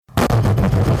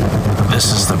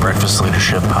This is the Breakfast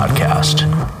Leadership Podcast.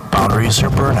 Boundaries or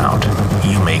burnout,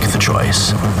 you make the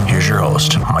choice. Here's your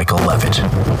host, Michael Levitt.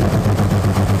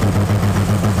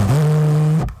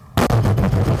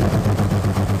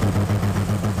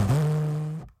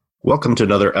 Welcome to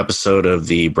another episode of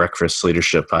the Breakfast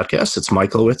Leadership Podcast. It's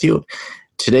Michael with you.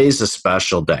 Today's a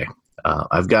special day.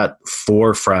 I've got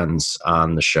 4 friends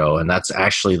on the show, and that's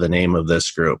actually the name of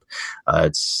this group.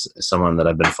 It's someone that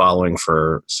I've been following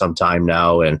for some time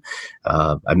now, and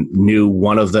I knew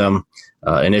one of them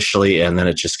initially, and then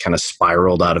it just kind of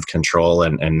spiraled out of control,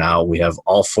 and now we have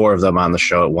all 4 of them on the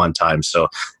show at one time, so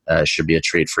it should be a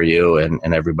treat for you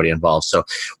and everybody involved. So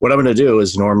what I'm going to do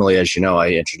is normally, as you know, I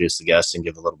introduce the guests and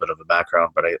give a little bit of a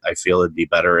background, but I feel it'd be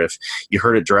better if you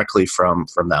heard it directly from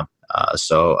them.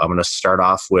 So I'm going to start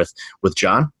off with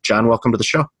John. John, welcome to the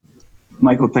show.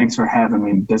 Michael, thanks for having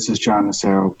me. This is John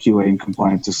Nacero, QA and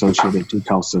Compliance Associate at Duke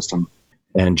Health System.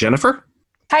 And Jennifer?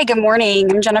 Hi, good morning.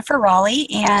 I'm Jennifer Raleigh,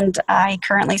 and I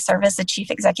currently serve as the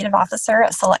Chief Executive Officer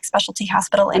at Select Specialty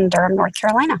Hospital in Durham, North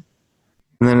Carolina.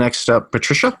 And then next up,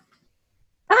 Patricia.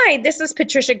 Hi, this is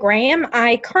Patricia Graham.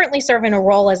 I currently serve in a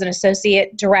role as an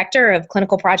Associate Director of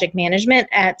Clinical Project Management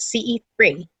at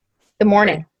CE3. Good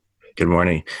morning. Good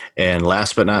morning. And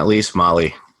last but not least,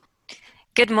 Molly.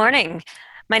 Good morning.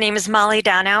 My name is Molly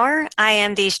Downhour. I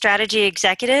am the Strategy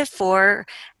Executive for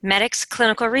Medix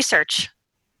Clinical Research.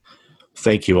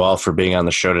 Thank you all for being on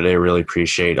the show today. Really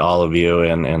appreciate all of you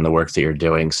and the work that you're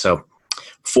doing. So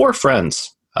 4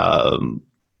 friends.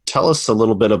 Tell us a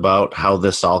little bit about how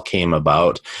this all came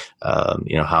about,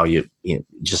 how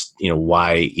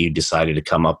why you decided to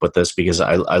come up with this, because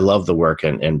I love the work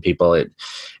and people,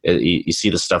 you see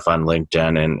the stuff on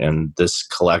LinkedIn and this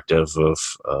collective of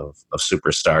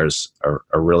superstars are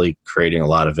really creating a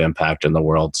lot of impact in the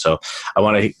world. So I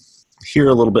want to hear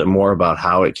a little bit more about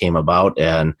how it came about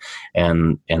and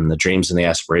the dreams and the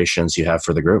aspirations you have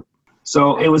for the group.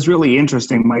 So it was really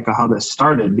interesting, Michael, how this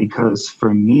started, because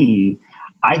for me,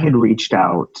 I had reached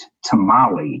out to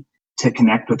Molly to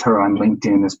connect with her on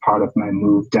LinkedIn as part of my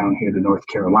move down here to North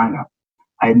Carolina.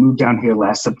 I had moved down here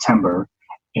last September,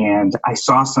 and I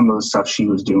saw some of the stuff she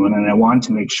was doing, and I wanted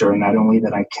to make sure not only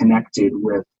that I connected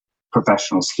with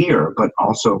professionals here, but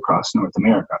also across North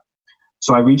America.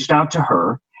 So I reached out to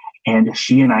her, and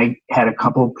she and I had a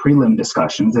couple of prelim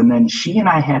discussions, and then she and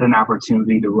I had an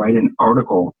opportunity to write an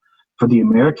article for the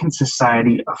American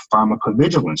Society of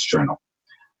Pharmacovigilance Journal.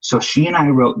 So she and I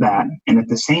wrote that, and at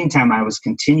the same time I was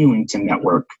continuing to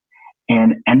network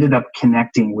and ended up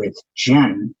connecting with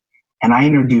Jen, and I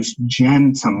introduced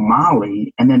Jen to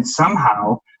Molly, and then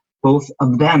somehow both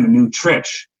of them knew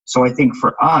Trish. So I think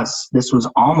for us, this was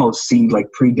almost seemed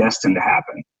like predestined to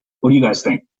happen. What do you guys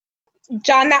think?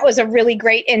 John, that was a really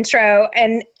great intro.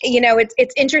 And,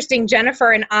 it's interesting.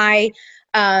 Jennifer and I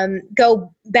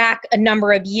go back a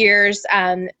number of years.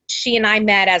 She and I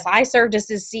met as I served as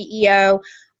his CEO.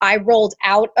 I rolled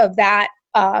out of that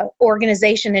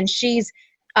organization, and she's,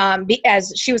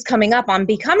 as she was coming up on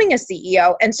becoming a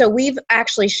CEO. And so we've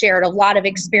actually shared a lot of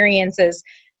experiences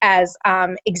as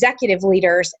executive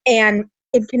leaders. And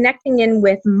in connecting in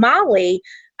with Molly,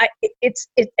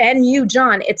 and you,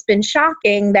 John, it's been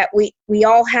shocking that we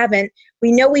all haven't,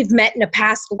 we know we've met in a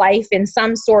past life in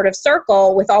some sort of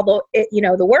circle with all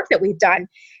the work that we've done.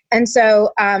 And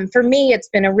so for me, it's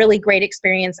been a really great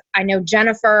experience. I know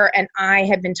Jennifer and I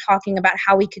have been talking about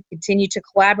how we could continue to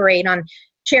collaborate on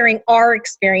sharing our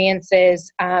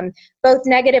experiences, both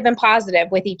negative and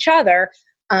positive, with each other,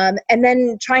 and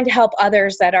then trying to help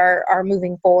others that are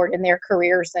moving forward in their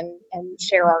careers and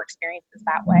share our experiences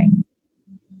that way.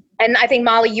 And I think,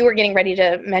 Molly, you were getting ready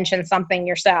to mention something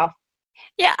yourself.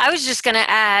 Yeah, I was just going to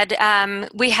add,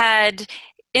 we had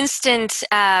instant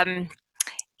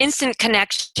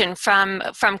connection from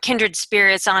kindred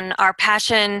spirits on our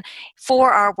passion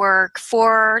for our work,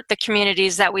 for the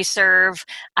communities that we serve,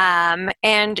 and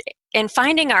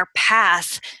finding our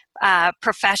path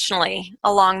professionally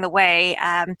along the way,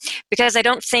 because I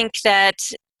don't think that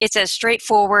it's as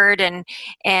straightforward, and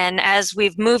as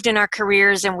we've moved in our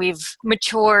careers and we've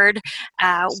matured,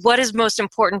 what is most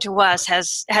important to us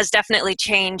has definitely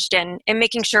changed, and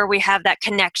making sure we have that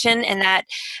connection and that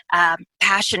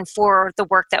passion for the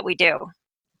work that we do.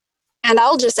 And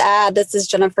I'll just add, this is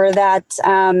Jennifer, that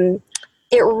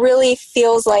it really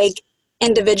feels like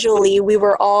individually we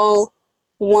were all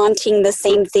wanting the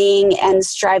same thing and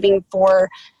striving for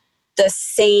the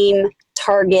same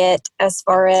target as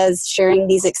far as sharing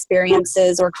these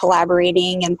experiences or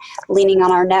collaborating and leaning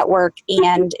on our network.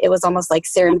 And it was almost like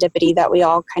serendipity that we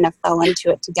all kind of fell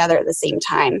into it together at the same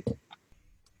time.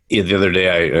 The other day,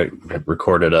 I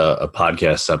recorded a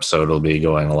podcast episode. It'll be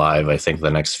going live, I think, the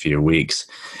next few weeks.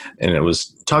 And it was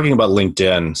talking about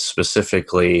LinkedIn,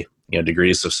 specifically,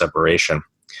 degrees of separation.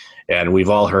 And we've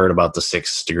all heard about the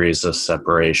 6 degrees of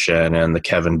separation and the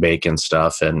Kevin Bacon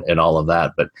stuff and all of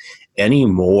that. But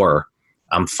anymore,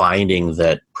 I'm finding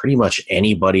that pretty much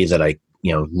anybody that I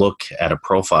look at a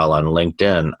profile on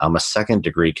LinkedIn, I'm a second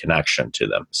degree connection to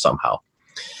them somehow.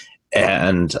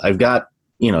 And I've got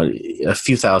a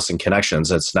few thousand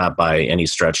connections. It's not by any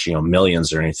stretch,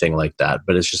 millions or anything like that.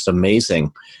 But it's just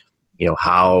amazing,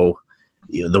 how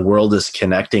the world is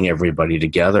connecting everybody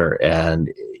together.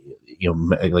 And,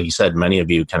 like you said, many of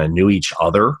you kind of knew each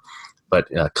other, but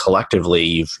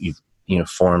collectively you've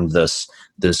formed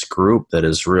this group that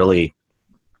is really,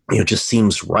 just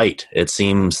seems right. It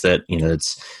seems that,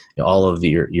 it's all of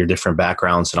your different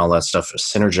backgrounds and all that stuff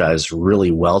synergize really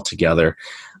well together.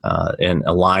 And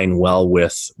align well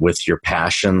with your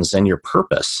passions and your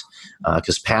purpose,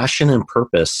 because passion and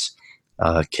purpose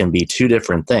can be 2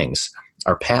 different things.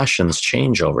 Our passions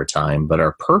change over time, but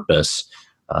our purpose,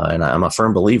 and I'm a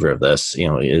firm believer of this,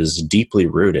 is deeply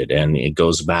rooted, and it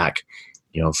goes back,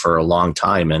 for a long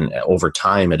time, and over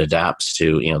time it adapts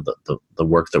to the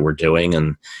work that we're doing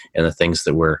and the things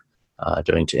that we're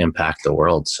doing to impact the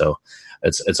world. So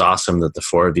it's awesome that the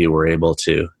 4 of you were able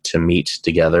to meet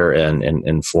together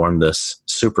and form this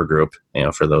super group.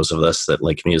 For those of us that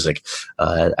like music,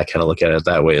 I kind of look at it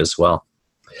that way as well.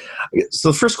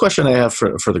 So the first question I have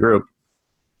for the group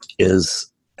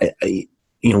is,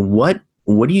 what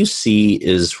do you see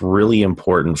is really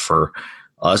important for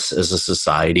us as a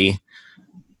society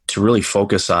to really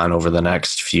focus on over the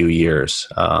next few years?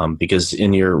 Because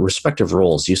in your respective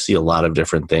roles, you see a lot of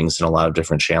different things and a lot of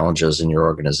different challenges in your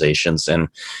organizations and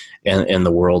in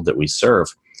the world that we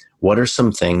serve. What are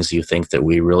some things you think that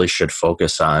we really should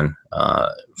focus on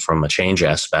from a change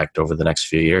aspect over the next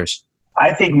few years?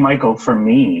 I think, Michael, for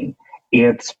me,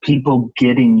 it's people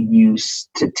getting used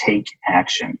to take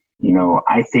action.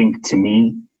 I think, to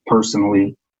me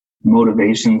personally,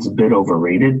 motivation's a bit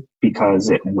overrated because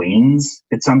it wanes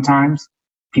at sometimes.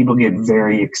 People get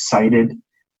very excited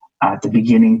at the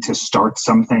beginning to start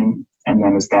something, and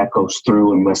then as that goes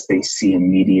through, unless they see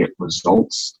immediate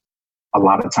results, a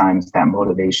lot of times that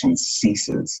motivation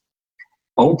ceases.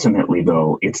 Ultimately,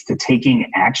 though, it's the taking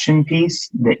action piece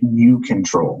that you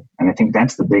control. And I think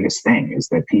that's the biggest thing, is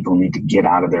that people need to get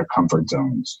out of their comfort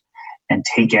zones and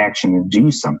take action and do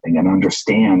something, and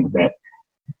understand that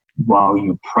while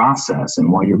you process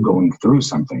and while you're going through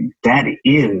something, that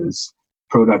is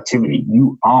productivity.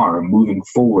 You are moving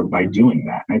forward by doing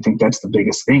that. And I think that's the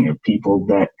biggest thing of people,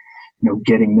 that,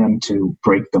 getting them to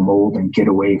break the mold and get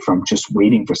away from just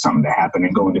waiting for something to happen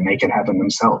and going to make it happen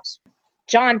themselves.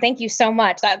 John, thank you so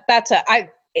much.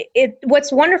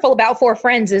 What's wonderful about 4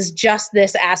 Friends is just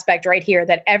this aspect right here,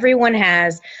 that everyone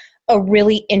has a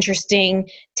really interesting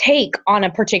take on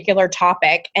a particular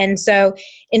topic. And so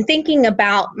in thinking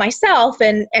about myself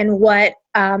and what,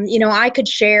 I could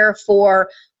share for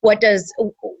what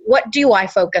do I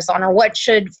focus on, or what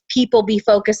should people be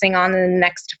focusing on in the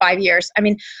next 5 years? I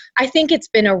mean, I think it's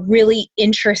been a really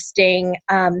interesting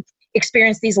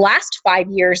experience these last 5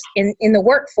 years in the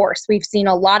workforce. We've seen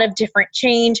a lot of different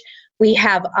change. We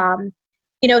have, I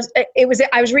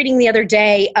was reading the other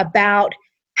day about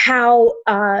how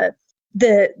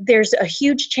there's a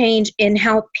huge change in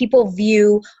how people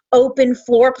view open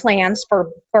floor plans for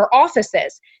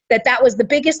offices, that was the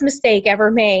biggest mistake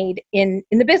ever made in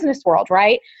the business world,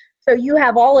 right? So you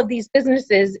have all of these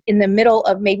businesses in the middle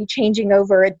of maybe changing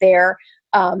over their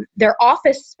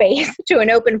office space to an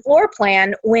open floor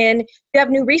plan, when you have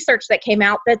new research that came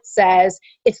out that says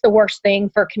it's the worst thing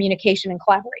for communication and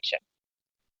collaboration.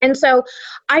 And so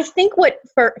I think what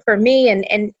for me,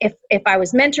 and if I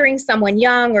was mentoring someone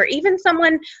young or even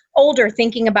someone older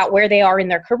thinking about where they are in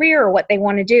their career or what they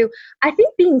want to do, I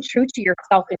think being true to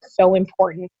yourself is so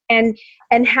important, and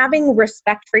having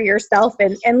respect for yourself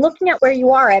and looking at where you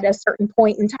are at a certain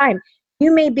point in time.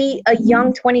 You may be a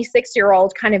young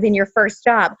 26-year-old kind of in your first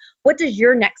job. What does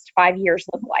your next 5 years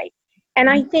look like? And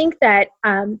I think that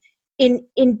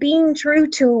in being true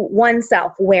to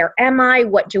oneself, where am I?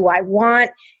 What do I want?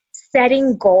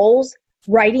 Setting goals,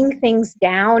 writing things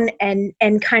down, and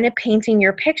kind of painting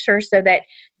your picture so that,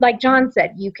 like John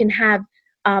said, you can have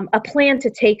a plan to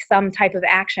take some type of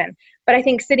action. But I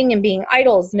think sitting and being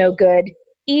idle is no good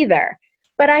either.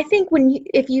 But I think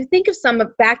if you think of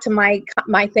back to my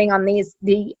thing on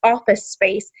the office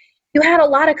space, you had a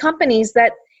lot of companies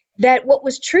that what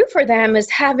was true for them is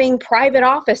having private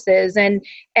offices and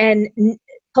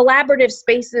collaborative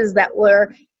spaces that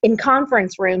were in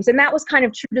conference rooms, and that was kind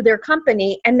of true to their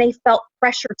company, and they felt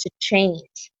pressure to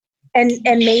change. And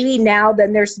maybe now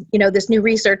then there's, this new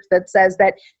research that says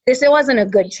that this wasn't a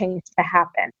good change to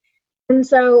happen. And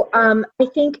so I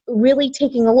think really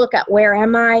taking a look at where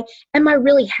am I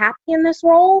really happy in this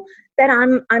role that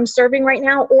I'm serving right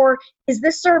now? Or is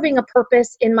this serving a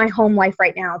purpose in my home life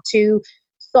right now to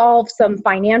solve some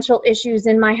financial issues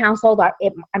in my household?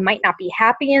 I might not be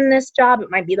happy in this job.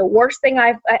 It might be the worst thing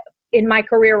I've in my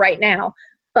career right now.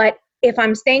 But if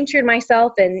I'm staying true to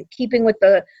myself and keeping with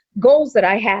the goals that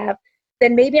I have,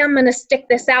 then maybe I'm going to stick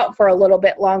this out for a little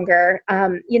bit longer,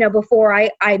 before I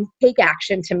take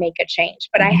action to make a change.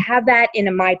 But I have that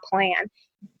in my plan.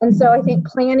 And so I think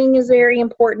planning is very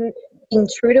important, being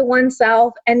true to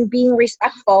oneself and being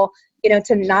respectful,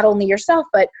 to not only yourself,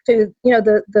 but to,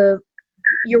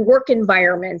 your work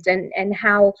environment and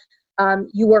how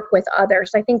you work with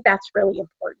others. I think that's really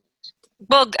important.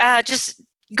 Well, just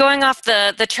going off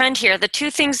the trend here, the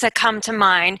two things that come to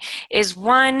mind is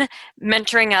one,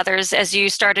 mentoring others, as you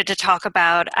started to talk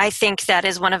about. I think that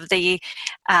is one of the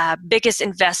biggest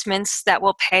investments that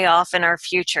will pay off in our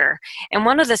future. And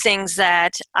one of the things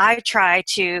that I try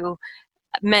to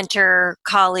mentor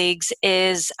colleagues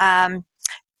is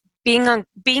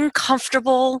being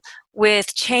comfortable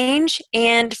with change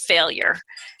and failure.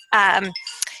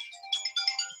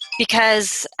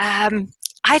 Because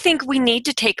I think we need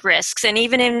to take risks. And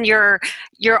even in your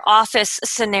office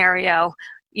scenario,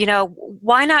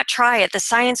 why not try it? The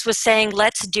science was saying,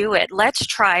 let's do it. Let's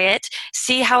try it,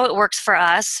 see how it works for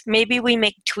us. Maybe we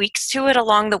make tweaks to it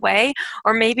along the way,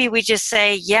 or maybe we just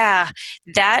say, yeah,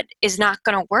 that is not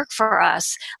going to work for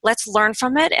us. Let's learn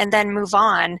from it and then move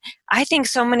on. I think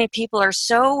so many people are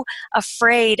so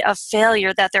afraid of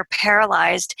failure that they're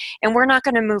paralyzed, and we're not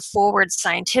going to move forward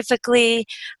scientifically,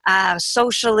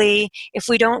 socially, if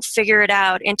we don't figure it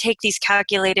out and take these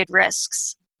calculated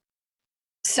risks.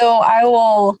 So I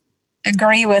will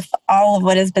agree with all of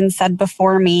what has been said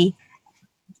before me.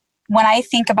 When I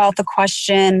think about the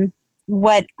question,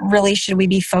 what really should we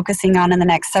be focusing on in the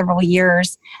next several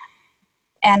years,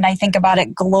 and I think about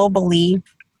it globally,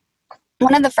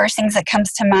 one of the first things that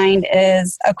comes to mind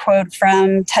is a quote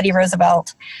from Teddy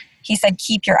Roosevelt. He said,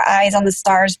 "Keep your eyes on the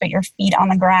stars, but your feet on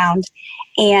the ground."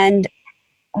 And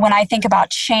when I think about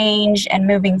change and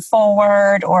moving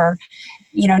forward, or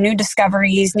new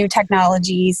discoveries, new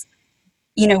technologies,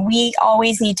 we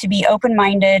always need to be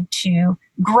open-minded to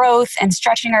growth and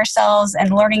stretching ourselves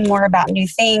and learning more about new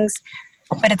things.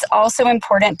 But it's also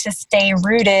important to stay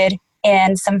rooted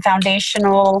in some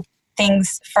foundational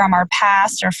things from our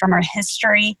past or from our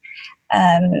history.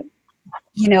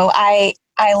 I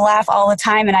laugh all the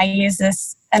time, and I use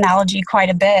this analogy quite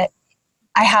a bit.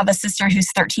 I have a sister who's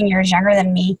 13 years younger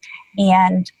than me,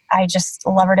 and I just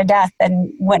love her to death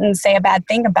and wouldn't say a bad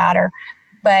thing about her.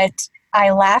 But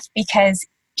I laugh because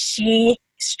she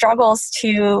struggles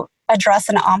to address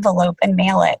an envelope and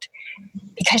mail it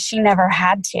because she never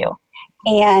had to.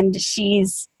 And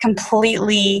she's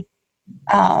completely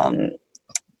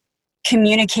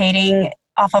communicating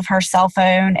off of her cell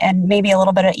phone and maybe a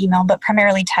little bit of email, but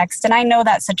primarily text. And I know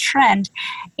that's a trend.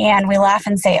 And we laugh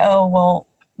and say, oh, well,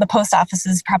 the post office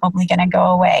is probably going to go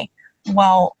away.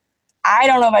 Well, I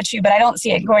don't know about you, but I don't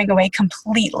see it going away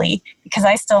completely because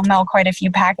I still mail quite a few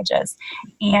packages.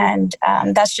 And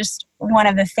that's just one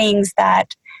of the things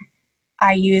that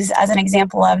I use as an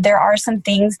example of there are some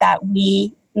things that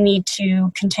we need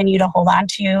to continue to hold on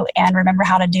to and remember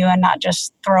how to do and not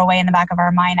just throw away in the back of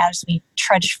our mind as we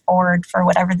trudge forward for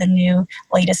whatever the new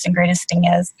latest and greatest thing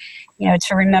is,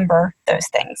 to remember those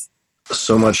things.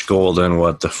 So much gold in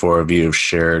what the four of you have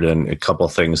shared, and a couple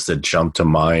of things that jumped to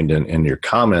mind in your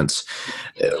comments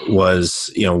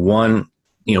was, one,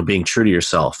 being true to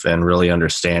yourself and really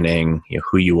understanding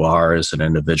who you are as an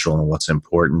individual and what's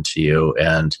important to you.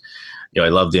 And I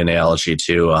love the analogy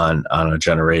too on a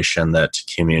generation that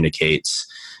communicates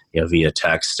via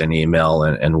text and email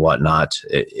and whatnot.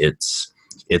 It's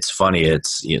funny.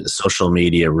 It's social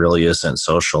media really isn't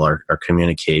social. Our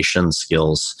communication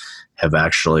skills have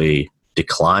actually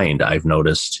declined, I've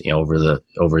noticed, over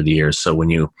the years. So when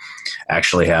you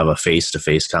actually have a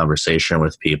face-to-face conversation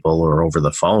with people, or over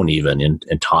the phone even,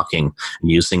 and talking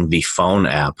and using the phone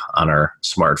app on our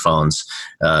smartphones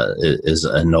is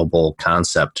a noble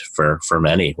concept for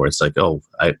many, where it's like, oh,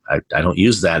 I don't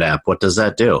use that app. What does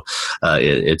that do?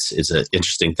 It's an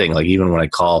interesting thing. Like, even when I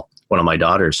call one of my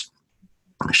daughters,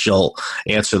 she'll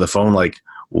answer the phone like,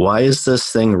 why is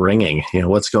this thing ringing?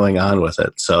 What's going on with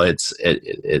it? So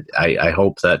I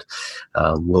hope that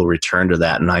we'll return to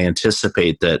that. And I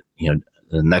anticipate that,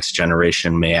 the next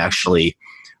generation may actually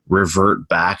revert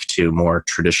back to more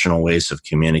traditional ways of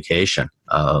communication.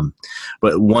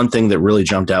 But one thing that really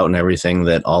jumped out in everything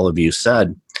that all of you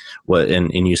said,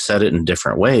 and you said it in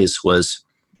different ways, was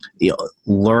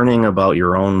learning about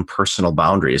your own personal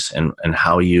boundaries and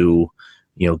how you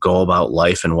go about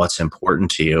life and what's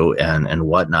important to you and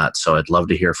whatnot. So I'd love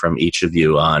to hear from each of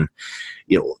you on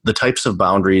the types of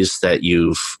boundaries that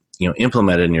you've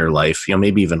implemented in your life,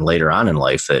 maybe even later on in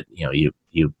life that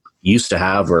you used to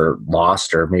have or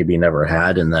lost or maybe never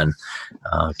had, and then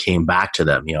came back to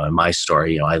them. In my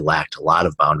story, I lacked a lot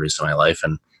of boundaries in my life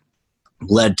and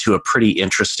led to a pretty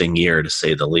interesting year, to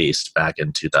say the least, back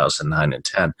in 2009 and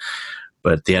 10.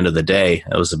 But at the end of the day,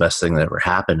 it was the best thing that ever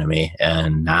happened to me.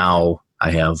 And now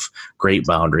I have great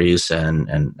boundaries and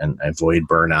I avoid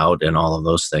burnout and all of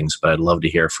those things. But I'd love to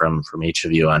hear from each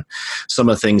of you on some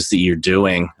of the things that you're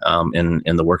doing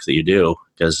in the work that you do,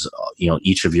 because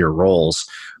each of your roles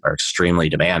are extremely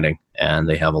demanding and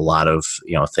they have a lot of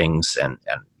things, and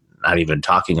not even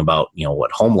talking about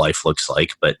what home life looks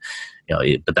like, but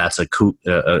but that's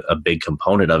a big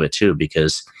component of it too,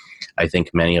 because I think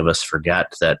many of us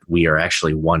forget that we are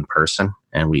actually one person,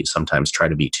 and we sometimes try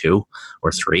to be two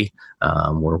or three.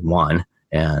 We're one.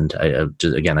 And I'd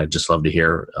just love to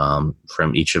hear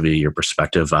from each of you your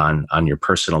perspective on your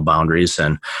personal boundaries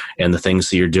and the things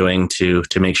that you're doing to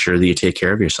make sure that you take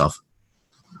care of yourself.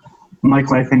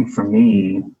 Michael, I think for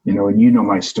me, and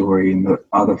my story, and the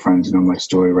other friends know my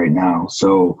story right now.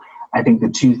 So I think the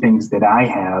two things that I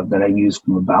have that I use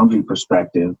from a boundary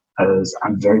perspective is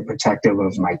I'm very protective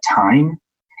of my time,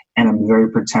 and I'm very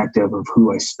protective of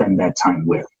who I spend that time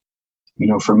with.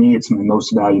 For me, it's my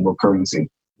most valuable currency.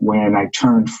 When I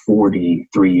turned 40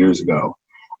 3 years ago,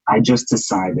 I just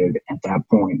decided at that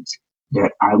point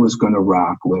that I was going to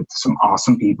rock with some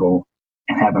awesome people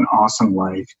and have an awesome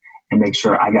life and make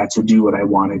sure I got to do what I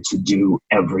wanted to do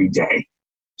every day.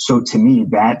 So to me,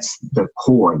 that's the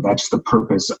core. That's the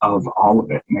purpose of all of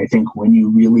it. And I think when you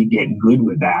really get good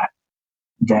with that,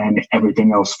 then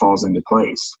everything else falls into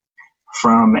place.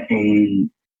 From a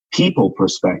people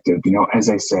perspective, as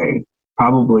I say,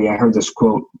 probably I heard this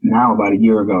quote now about a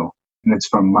year ago, and it's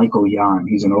from Michael Yon.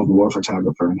 He's an old war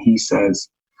photographer, and he says,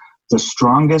 the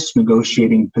strongest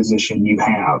negotiating position you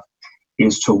have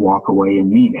is to walk away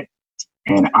and mean it.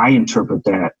 And I interpret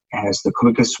that as the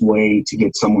quickest way to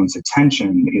get someone's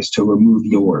attention is to remove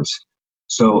yours.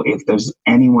 So if there's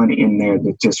anyone in there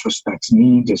that disrespects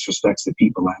me, disrespects the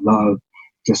people I love,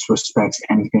 disrespects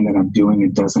anything that I'm doing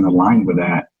and doesn't align with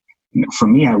that, for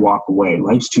me, I walk away.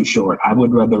 Life's too short. I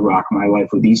would rather rock my life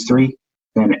with these three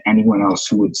than anyone else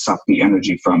who would suck the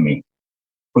energy from me.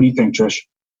 What do you think, Trish?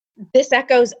 This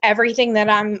echoes everything that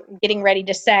I'm getting ready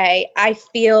to say. I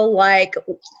feel like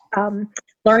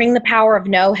learning the power of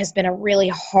no has been a really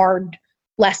hard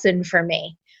lesson for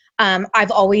me. I've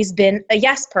always been a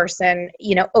yes person,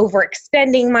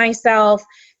 overextending myself,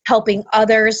 helping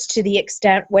others to the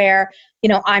extent where,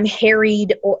 I'm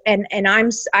harried and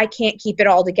I can't keep it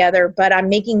all together, but I'm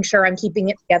making sure I'm keeping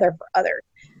it together for others.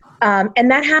 And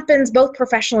that happens both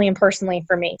professionally and personally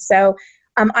for me. So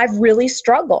I've really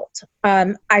struggled.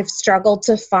 I've struggled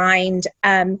to find,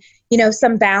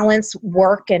 some balance,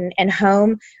 work and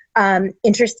home.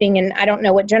 Interesting. And I don't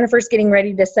know what Jennifer's getting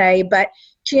ready to say, but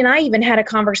she and I even had a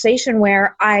conversation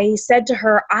where I said to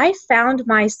her, I found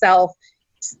myself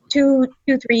 3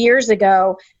 years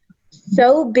ago,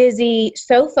 so busy,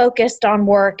 so focused on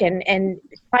work and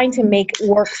trying to make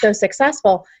work so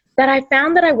successful that I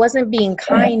found that I wasn't being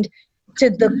kind to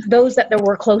those that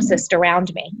were closest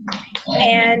around me.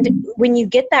 And when you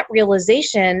get that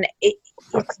realization,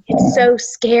 it's so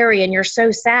scary and you're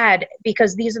so sad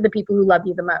because these are the people who love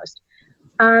you the most.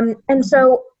 And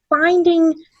so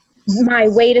finding my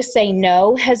way to say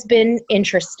no has been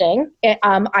interesting.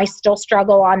 I still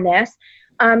struggle on this.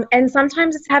 And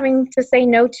sometimes it's having to say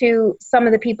no to some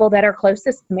of the people that are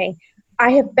closest to me. I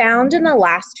have found in the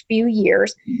last few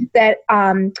years that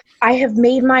I have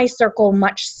made my circle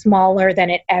much smaller than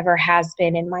it ever has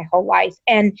been in my whole life.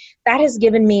 And that has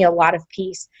given me a lot of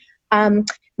peace.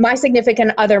 My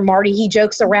significant other, Marty, he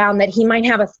jokes around that he might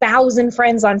have 1,000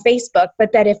 friends on Facebook,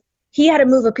 but that if he had to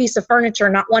move a piece of furniture,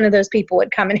 not one of those people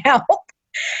would come and help.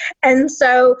 And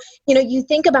so, you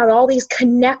think about all these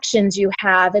connections you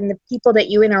have and the people that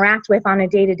you interact with on a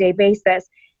day-to-day basis.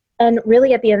 And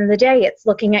really, at the end of the day, it's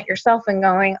looking at yourself and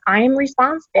going, I am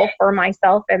responsible for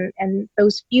myself and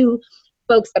those few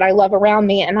folks that I love around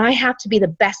me, and I have to be the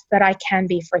best that I can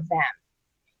be for them.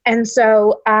 And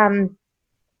so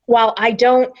while I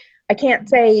can't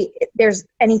say there's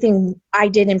anything I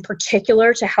did in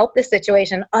particular to help this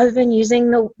situation other than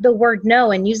using the word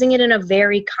no and using it in a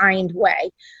very kind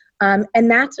way. And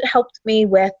that's helped me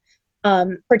with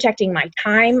protecting my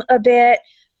time a bit,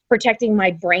 protecting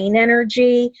my brain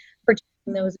energy,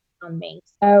 protecting those around me.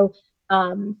 So,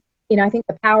 I think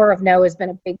the power of no has been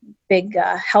a big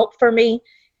help for me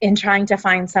in trying to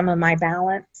find some of my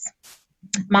balance.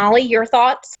 Molly, your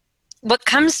thoughts? What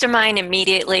comes to mind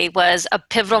immediately was a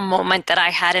pivotal moment that I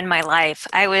had in my life.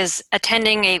 I was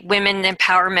attending a women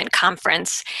empowerment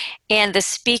conference, and the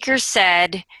speaker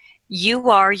said,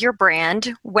 "You are your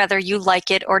brand, whether you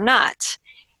like it or not.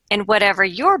 And whatever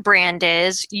your brand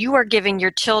is, you are giving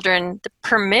your children the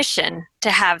permission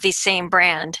to have the same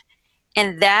brand."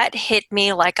 And that hit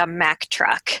me like a Mack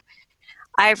truck.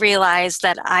 I realized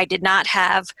that I did not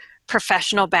have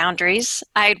professional boundaries.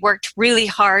 I had worked really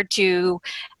hard to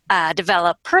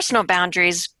develop personal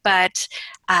boundaries, but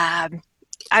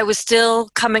I was still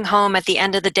coming home at the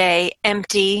end of the day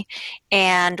empty,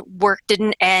 and work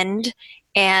didn't end.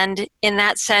 And in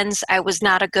that sense, I was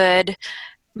not a good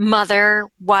mother,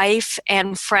 wife,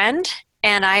 and friend.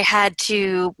 And I had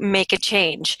to make a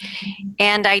change.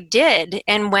 And I did.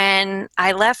 And when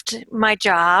I left my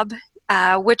job,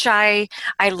 which I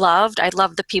loved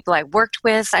the people I worked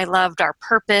with. I loved our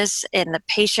purpose and the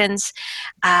patients.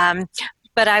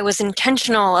 But I was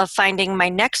intentional of finding my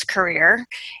next career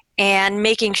and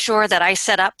making sure that I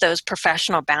set up those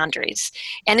professional boundaries.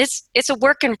 And it's a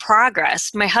work in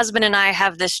progress. My husband and I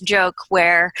have this joke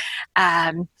where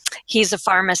he's a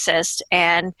pharmacist,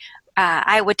 and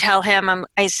I would tell him,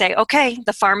 I say, "Okay,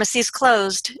 the pharmacy's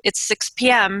closed. It's 6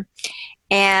 p.m.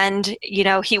 And,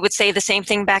 he would say the same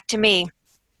thing back to me.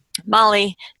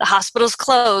 "Molly, the hospital's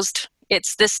closed.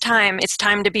 It's this time. It's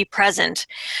time to be present."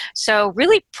 So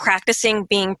really practicing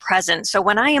being present. So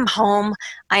when I am home,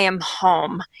 I am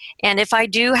home. And if I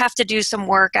do have to do some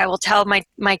work, I will tell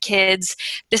my kids,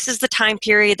 this is the time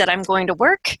period that I'm going to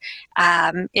work.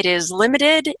 It is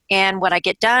limited, and what I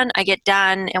get done,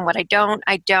 and what I don't,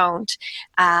 I don't.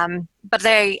 But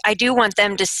I do want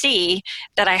them to see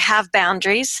that I have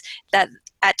boundaries, that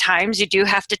at times you do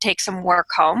have to take some work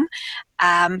home,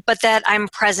 but that I'm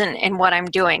present in what I'm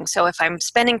doing. So if I'm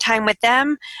spending time with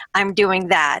them, I'm doing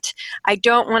that. I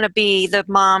don't want to be the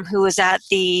mom who is at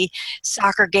the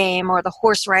soccer game or the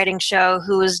horse riding show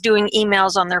who is doing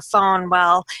emails on their phone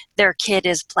while their kid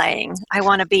is playing. I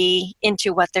want to be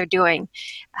into what they're doing.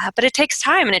 But it takes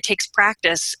time and it takes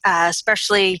practice,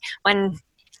 especially when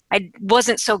I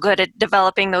wasn't so good at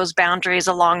developing those boundaries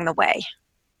along the way.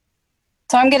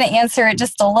 So I'm going to answer it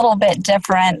just a little bit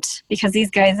different because these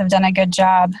guys have done a good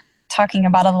job talking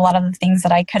about a lot of the things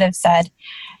that I could have said.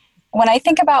 When I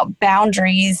think about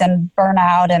boundaries and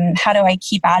burnout and how do I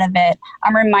keep out of it,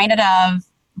 I'm reminded of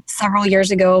several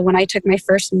years ago when I took my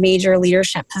first major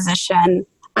leadership position.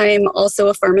 I'm also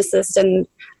a pharmacist, and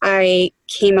I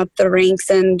came up the ranks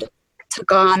and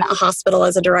took on a hospital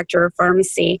as a director of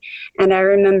pharmacy. And I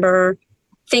remember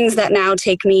things that now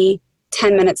take me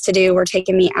 10 minutes to do were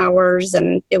taking me hours,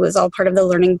 and it was all part of the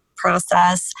learning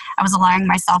process. I was allowing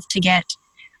myself to get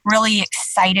really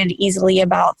excited easily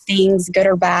about things, good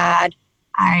or bad.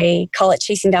 I call it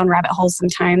chasing down rabbit holes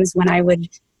sometimes when I would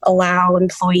allow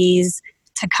employees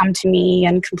to come to me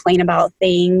and complain about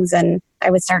things, and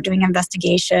I would start doing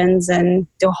investigations and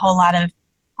do a whole lot of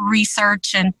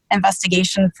research and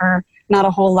investigation for not a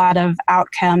whole lot of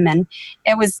outcome, and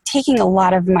it was taking a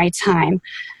lot of my time.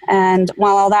 And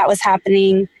while all that was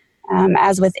happening,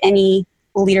 as with any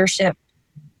leadership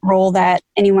role that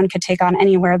anyone could take on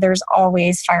anywhere, there's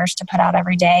always fires to put out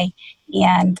every day,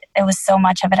 and it was so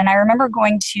much of it. And I remember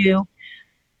going to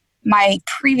my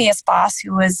previous boss,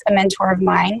 who was a mentor of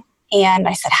mine, and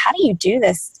I said, "How do you do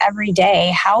this every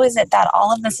day? How is it that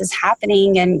all of this is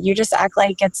happening and you just act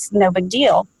like it's no big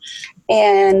deal?"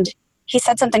 And he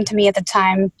said something to me at the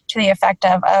time to the effect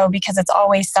of, "Oh, because it's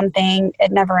always something, it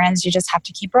never ends, you just have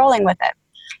to keep rolling with it."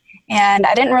 And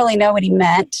I didn't really know what he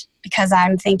meant, because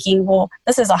I'm thinking, well,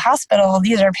 this is a hospital,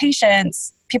 these are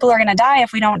patients, people are going to die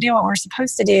if we don't do what we're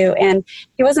supposed to do. And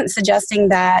he wasn't suggesting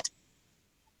that,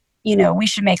 we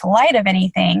should make light of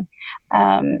anything.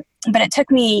 But it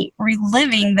took me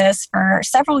reliving this for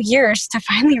several years to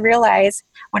finally realize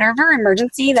whatever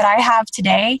emergency that I have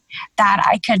today that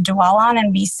I could dwell on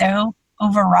and be so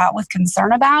overwrought with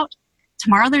concern about,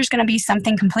 tomorrow there's going to be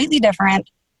something completely different,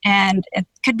 and it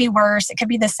could be worse, it could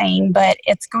be the same, but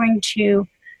it's going to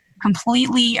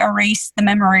completely erase the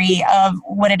memory of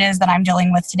what it is that I'm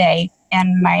dealing with today,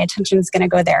 and my attention is going to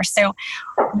go there. So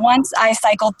once I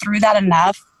cycled through that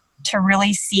enough to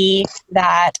really see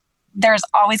that there's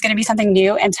always going to be something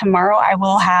new, and tomorrow I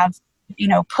will have,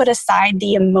 put aside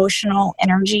the emotional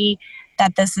energy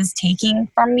that this is taking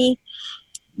from me,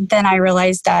 then I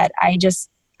realized that I just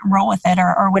roll with it,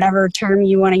 or whatever term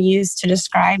you want to use to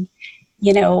describe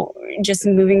just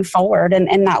moving forward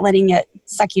and not letting it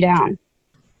suck you down.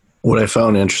 What I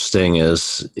found interesting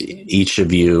is each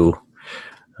of you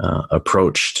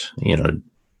approached,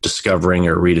 discovering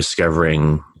or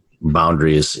rediscovering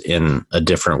boundaries in a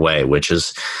different way, which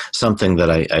is something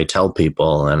that I tell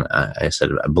people. And I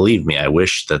said, believe me, I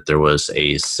wish that there was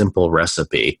a simple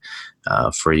recipe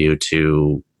for you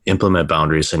to implement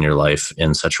boundaries in your life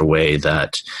in such a way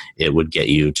that it would get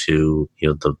you to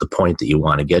the point that you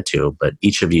want to get to. But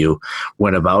each of you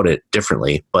went about it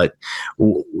differently. But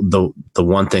the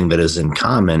one thing that is in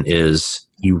common is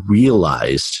you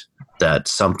realized that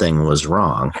something was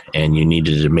wrong and you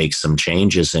needed to make some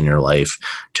changes in your life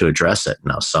to address it.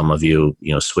 Now, some of you,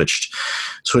 switched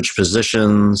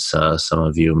positions. Some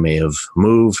of you may have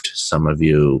moved. Some of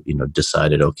you,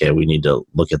 decided, okay, we need to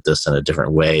look at this in a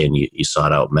different way. And you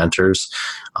sought out mentors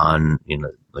on,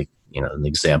 an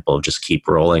example of just keep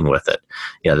rolling with it.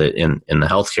 Yeah. In the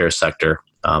healthcare sector,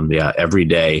 every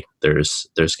day there's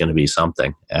going to be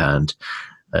something. And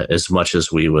as much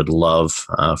as we would love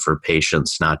for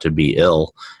patients not to be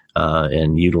ill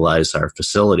and utilize our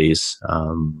facilities,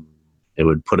 it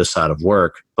would put us out of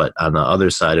work. But on the other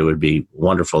side, it would be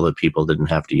wonderful that people didn't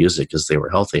have to use it because they were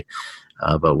healthy.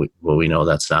 But we know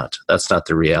that's not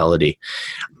the reality.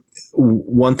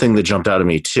 One thing that jumped out at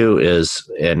me too is,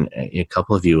 and a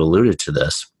couple of you alluded to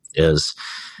this, is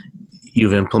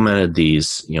you've implemented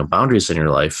these boundaries in your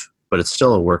life, but it's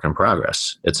still a work in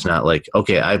progress. It's not like,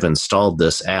 okay, I've installed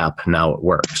this app, now it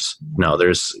works. No,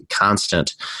 there's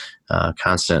constant,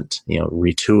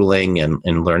 retooling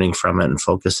and learning from it and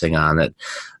focusing on it.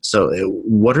 So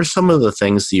what are some of the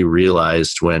things that you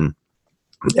realized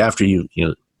after you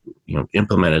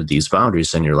implemented these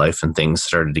boundaries in your life and things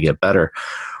started to get better?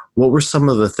 What were some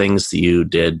of the things that you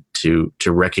did to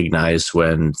recognize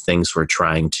when things were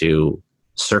trying to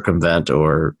circumvent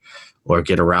or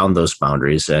get around those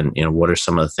boundaries? And what are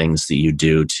some of the things that you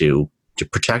do to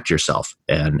protect yourself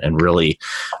and really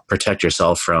protect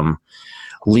yourself from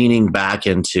leaning back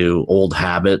into old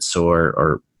habits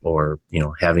or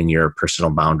having your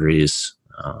personal boundaries,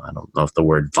 I don't know if the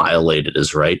word violated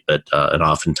is right, but and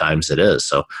oftentimes it is.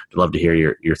 So I'd love to hear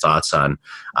your thoughts on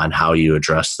how you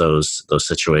address those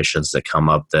situations that come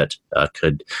up that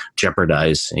could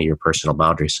jeopardize your personal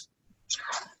boundaries.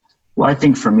 Well, I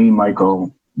think for me,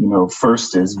 Michael,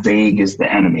 first is vague is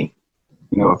the enemy.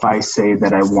 If I say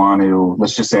that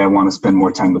let's just say I want to spend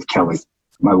more time with Kelly,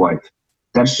 my wife,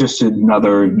 that's just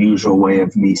another usual way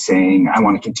of me saying I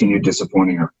want to continue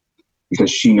disappointing her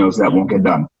because she knows that won't get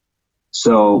done.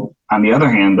 So on the other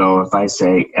hand, though, if I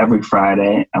say every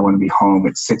Friday I want to be home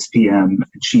at 6 p.m.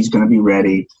 and she's going to be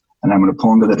ready and I'm going to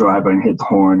pull into the driveway and hit the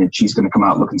horn and she's going to come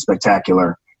out looking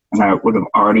spectacular and I would have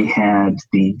already had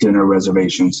the dinner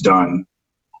reservations done,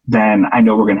 then I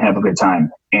know we're going to have a good time.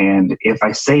 And if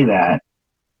I say that,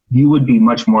 you would be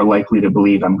much more likely to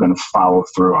believe I'm going to follow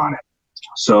through on it.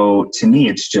 So to me,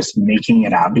 it's just making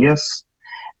it obvious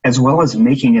as well as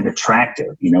making it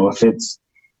attractive.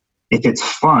 If it's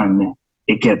fun,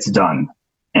 it gets done.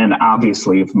 And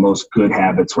obviously, if most good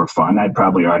habits were fun, I'd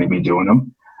probably already be doing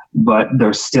them. But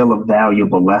there's still a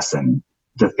valuable lesson.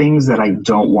 The things that I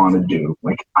don't want to do,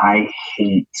 like I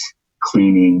hate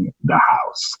cleaning the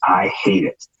house. I hate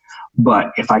it.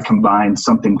 But if I combine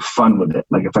something fun with it,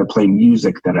 like if I play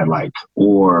music that I like,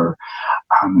 or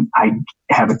I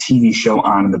have a TV show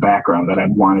on in the background that I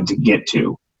wanted to get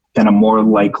to, then I'm more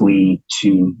likely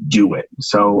to do it.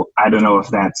 So I don't know if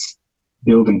that's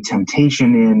building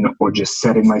temptation in or just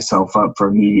setting myself up for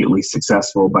immediately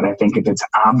successful. But I think if it's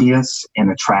obvious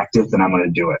and attractive, then I'm going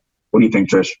to do it. What do you think,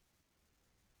 Trish?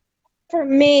 For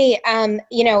me, I'm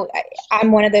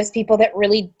one of those people that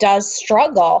really does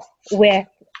struggle with,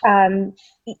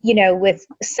 with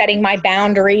setting my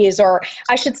boundaries, or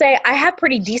I should say I have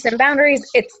pretty decent boundaries.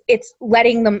 It's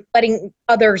letting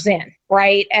others in,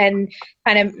 right? And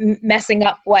kind of messing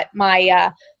up what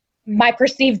my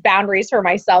perceived boundaries for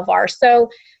myself are. So,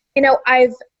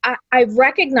 I've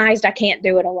recognized I can't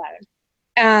do it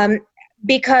alone.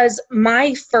 Because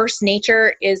my first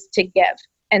nature is to give,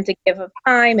 and to give of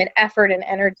time and effort and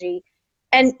energy.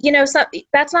 And,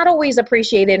 that's not always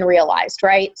appreciated and realized,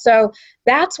 right? So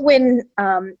that's when,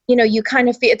 you kind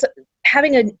of feel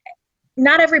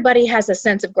not everybody has a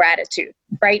sense of gratitude,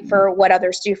 right, for what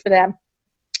others do for them.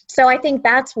 So I think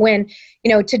that's when,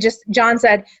 John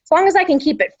said, as long as I can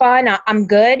keep it fun, I'm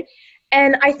good.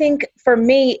 And I think for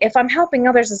me, if I'm helping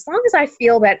others, as long as I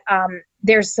feel that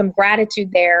there's some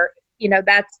gratitude there,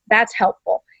 that's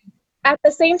helpful. At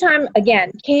the same time,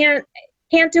 again,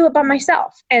 can't do it by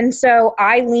myself. And so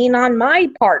I lean on my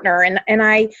partner and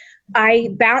I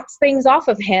bounce things off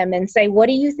of him and say, what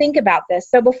do you think about this?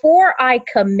 So before I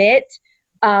commit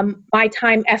my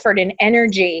time, effort, and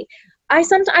energy, I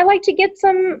like to get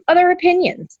some other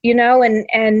opinions,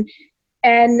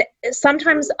 and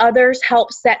sometimes others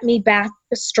help set me back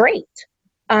straight.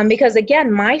 Because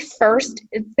again, my first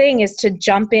thing is to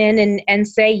jump in and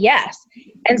say yes.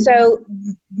 And so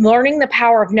learning the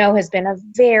power of no has been a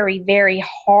very, very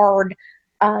hard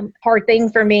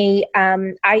thing for me.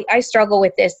 I struggle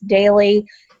with this daily.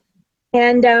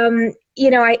 And,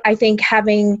 I think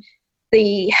having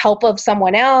the help of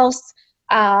someone else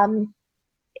and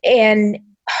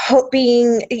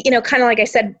being, kind of like I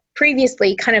said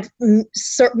previously, kind of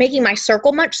making my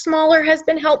circle much smaller has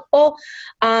been helpful.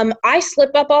 I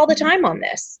slip up all the time on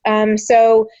this.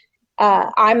 So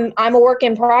I'm a work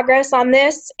in progress on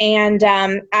this, and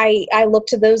I look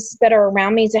to those that are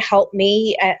around me to help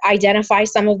me identify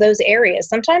some of those areas.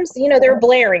 Sometimes, they're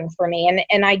blaring for me,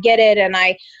 and I get it, and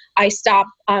I stop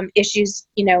issues,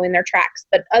 in their tracks.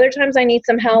 But other times I need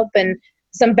some help and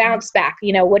some bounce back.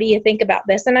 What do you think about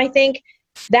this? And I think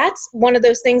that's one of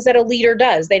those things that a leader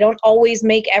does. They don't always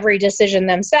make every decision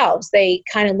themselves. They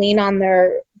kind of lean on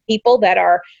their people that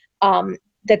are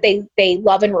that they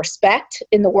love and respect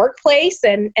in the workplace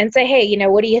and say, hey,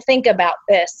 what do you think about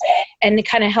this? And it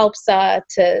kind of helps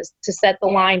to set the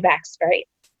line back straight.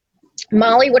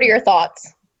 Molly, what are your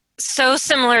thoughts? So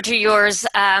similar to yours.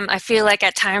 I feel like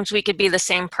at times we could be the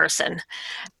same person.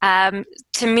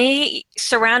 To me,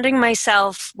 surrounding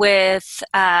myself with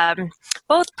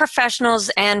both professionals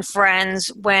and friends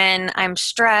when I'm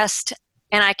stressed,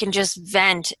 and I can just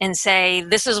vent and say,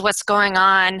 this is what's going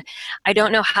on. I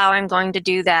don't know how I'm going to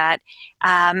do that.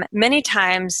 Many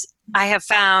times I have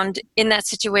found in that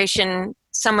situation,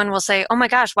 someone will say, oh my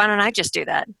gosh, why don't I just do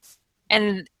that?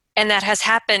 And that has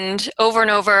happened over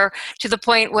and over to the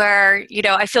point where,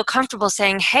 I feel comfortable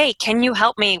saying, hey, can you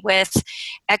help me with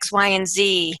X, Y, and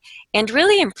Z? And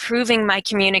really improving my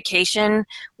communication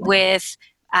with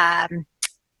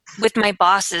my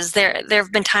bosses. There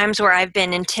have been times where I've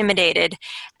been intimidated,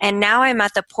 and now I'm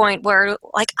at the point where,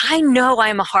 I know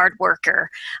I'm a hard worker.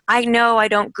 I know I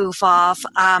don't goof off.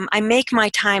 I make my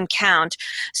time count.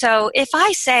 So if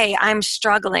I say I'm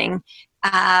struggling,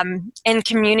 and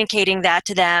communicating that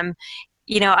to them,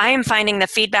 I am finding the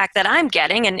feedback that I'm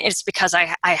getting, and it's because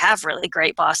I have really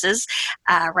great bosses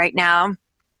right now,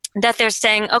 that they're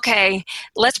saying, okay,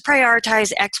 let's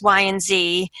prioritize X, Y, and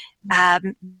Z.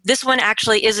 This one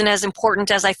actually isn't as important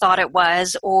as I thought it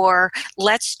was, or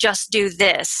let's just do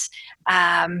this.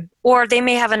 Or they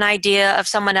may have an idea of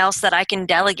someone else that I can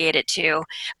delegate it to.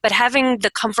 But having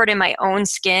the comfort in my own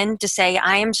skin to say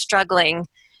I am struggling,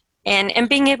 and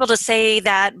being able to say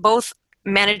that both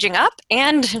managing up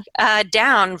and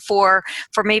down for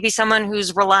maybe someone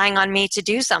who's relying on me to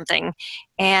do something,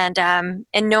 and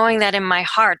knowing that in my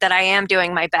heart that I am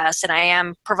doing my best and I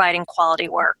am providing quality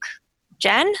work.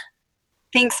 Jen?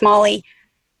 Thanks, Molly.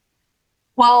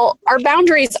 Well, our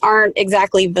boundaries aren't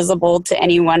exactly visible to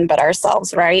anyone but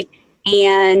ourselves, right?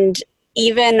 And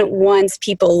even once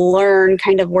people learn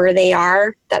kind of where they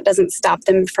are, that doesn't stop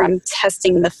them from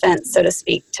testing the fence, so to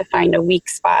speak, to find a weak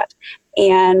spot.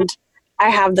 And I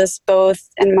have this both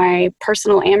in my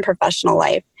personal and professional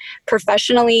life.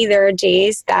 Professionally, there are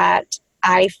days that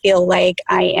I feel like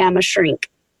I am a shrink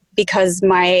because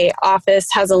my office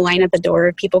has a line at the door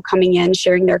of people coming in,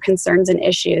 sharing their concerns and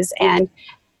issues. And,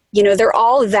 they're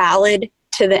all valid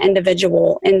to the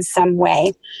individual in some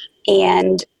way.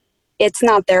 And it's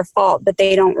not their fault, but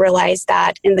they don't realize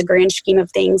that in the grand scheme of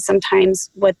things,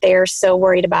 sometimes what they're so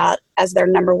worried about as their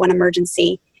number one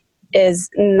emergency is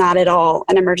not at all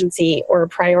an emergency or a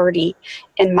priority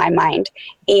in my mind.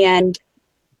 And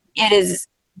it is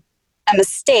a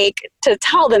mistake to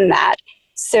tell them that.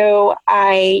 So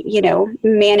I,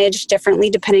 manage differently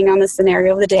depending on the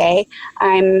scenario of the day.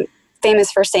 I'm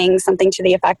famous for saying something to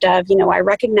the effect of, I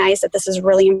recognize that this is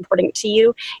really important to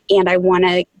you, and I want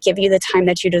to give you the time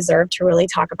that you deserve to really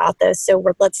talk about this. So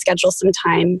let's schedule some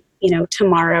time,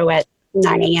 tomorrow at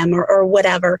 9 a.m. or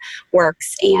whatever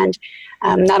works. And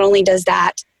not only does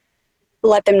that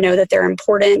let them know that they're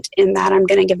important and that I'm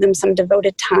going to give them some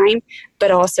devoted time,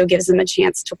 but also gives them a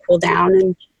chance to cool down.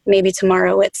 And maybe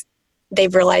tomorrow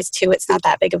they've realized too, it's not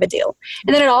that big of a deal.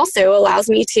 And then it also allows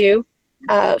me to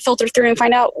filter through and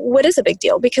find out what is a big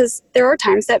deal, because there are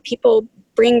times that people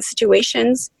bring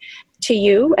situations to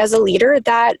you as a leader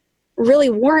that really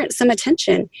warrant some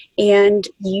attention, and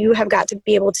you have got to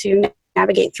be able to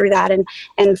navigate through that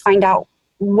and find out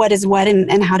what is what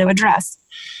and how to address.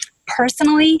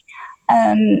 Personally,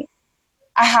 I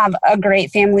I have a great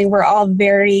family. We're all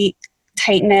very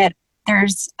tight-knit.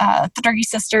 There's 3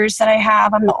 sisters that I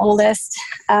have. I'm the oldest.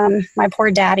 My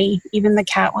poor daddy, even the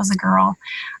cat was a girl.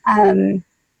 And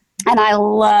I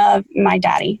love my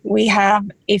daddy. We have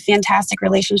a fantastic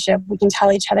relationship. We can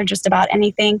tell each other just about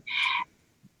anything.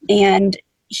 And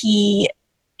he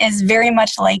is very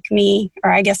much like me,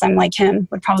 or I guess I'm like him,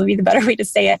 would probably be the better way to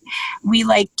say it. We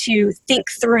like to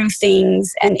think through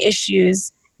things and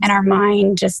issues in our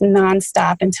mind just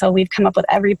nonstop until we've come up with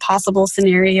every possible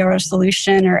scenario or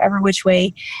solution or every which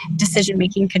way decision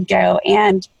making could go.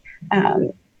 And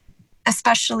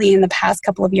especially in the past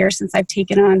couple of years since I've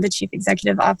taken on the chief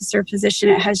executive officer position,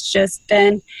 it has just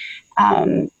been,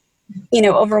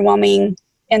 overwhelming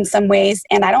in some ways.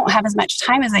 And I don't have as much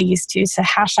time as I used to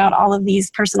hash out all of these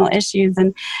personal issues.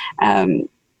 And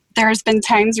there's been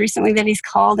times recently that he's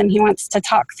called and he wants to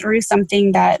talk through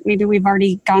something that maybe we've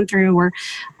already gone through or,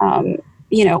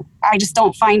 I just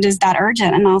don't find as that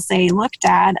urgent. And I'll say, look,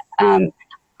 Dad,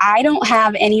 I don't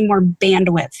have any more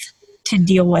bandwidth to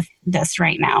deal with this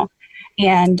right now.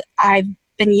 And I've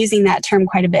been using that term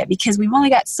quite a bit because we've only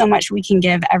got so much we can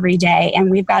give every day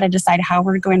and we've got to decide how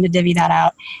we're going to divvy that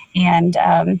out.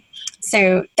 And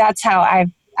so that's how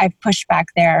I've pushed back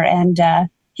there, and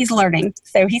he's learning.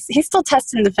 So he's still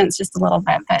testing the fence just a little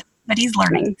bit, but he's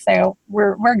learning. So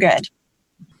we're good.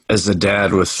 As a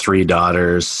dad with 3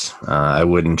 daughters, I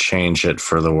wouldn't change it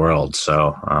for the world.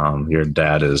 So your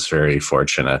dad is very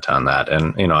fortunate on that.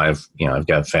 And I've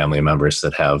got family members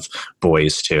that have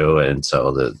boys too, and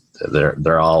so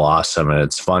they're all awesome, and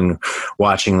it's fun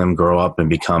watching them grow up and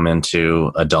become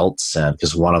into adults. And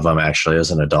because one of them actually is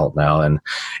an adult now, and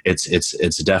it's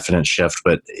a definite shift.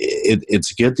 But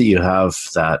it's good that you have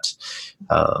that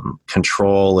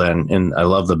control, and I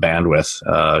love the bandwidth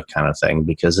kind of thing,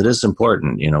 because it is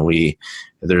important.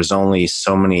 There's only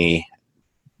so many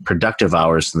productive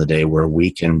hours in the day where we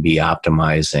can be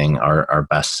optimizing our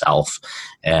best self,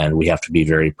 and we have to be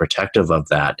very protective of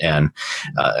that. And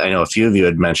I know a few of you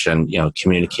had mentioned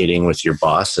communicating with your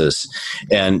bosses,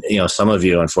 and some of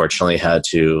you unfortunately had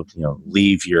to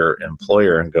leave your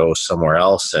employer and go somewhere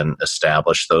else and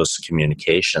establish those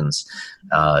communications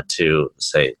to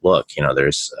say, look,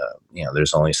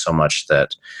 there's only so much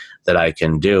that I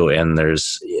can do, and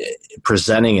there's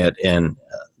presenting it in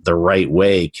the right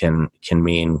way can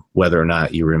mean whether or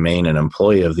not you remain an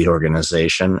employee of the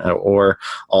organization, or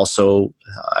also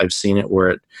I've seen it where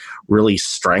it really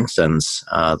strengthens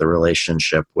the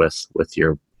relationship with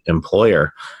your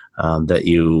employer, that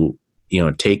you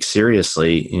take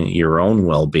seriously your own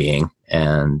well-being,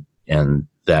 and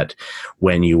that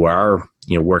when you are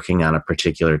working on a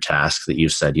particular task that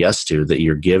you've said yes to, that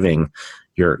you're giving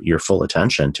your full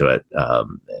attention to it,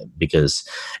 because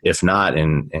if not,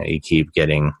 and you keep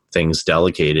getting things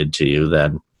delegated to you,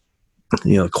 then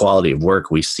quality of work,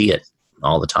 we see it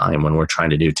all the time. When we're trying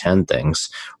to do 10 things,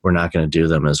 we're not going to do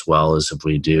them as well as if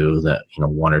we do the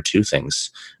 1 or 2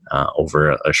 things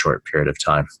over a short period of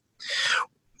time.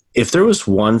 If there was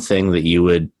one thing that you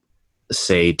would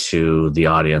say to the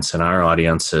audience, and our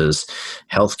audience is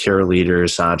healthcare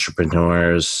leaders,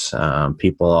 entrepreneurs,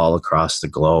 people all across the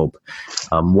globe,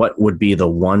 what would be the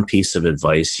one piece of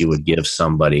advice you would give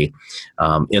somebody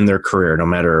in their career, no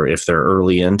matter if they're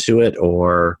early into it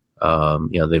or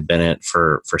they've been in it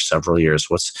for several years?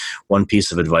 What's one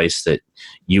piece of advice that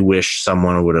you wish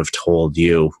someone would have told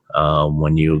you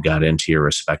when you got into your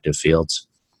respective fields?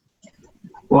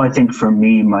 Well, I think for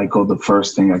me, Michael, the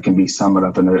first thing that can be summed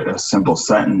up in a simple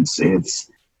sentence,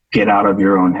 it's get out of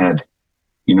your own head.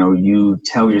 You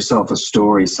tell yourself a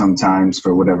story sometimes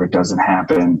for whatever doesn't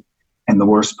happen. And the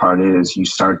worst part is you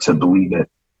start to believe it.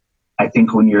 I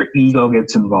think when your ego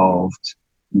gets involved,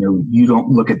 you don't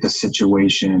look at the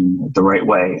situation the right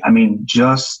way. I mean,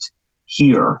 just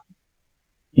here,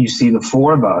 you see the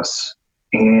 4 of us,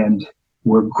 and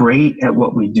we're great at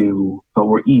what we do, but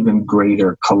we're even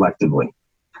greater collectively.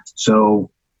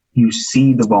 So you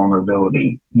see the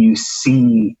vulnerability, you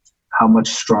see how much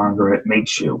stronger it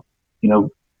makes you.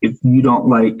 If you don't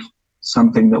like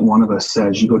something that one of us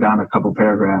says, you go down a couple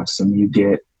paragraphs and you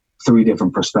get 3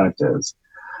 different perspectives.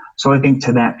 So I think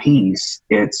to that piece,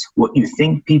 it's what you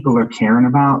think people are caring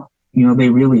about, they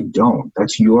really don't.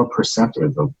 That's your perception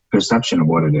of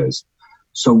what it is.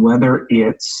 So whether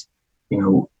it's,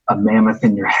 a mammoth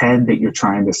in your head that you're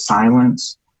trying to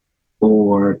silence,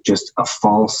 or just a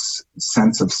false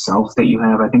sense of self that you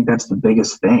have, I think that's the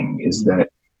biggest thing, is that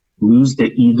lose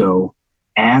the ego,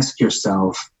 ask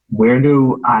yourself, where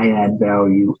do I add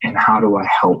value and how do I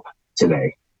help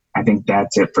today? I think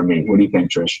that's it for me. What do you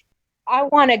think, Trish? I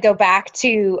want to go back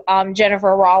to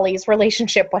Jennifer Raleigh's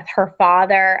relationship with her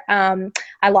father.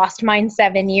 I lost mine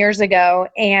 7 years ago,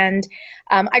 and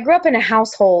I grew up in a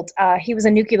household. He was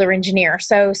a nuclear engineer,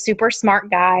 so super smart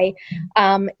guy,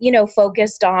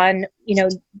 focused on,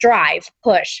 drive,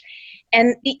 push.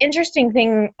 And the interesting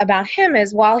thing about him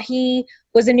is while he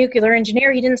was a nuclear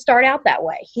engineer, he didn't start out that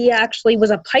way. He actually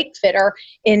was a pipe fitter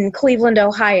in Cleveland,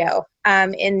 Ohio,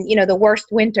 in, the worst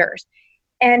winters.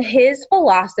 And his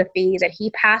philosophy that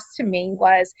he passed to me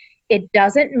was, it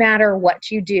doesn't matter what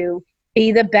you do,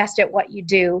 be the best at what you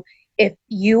do. If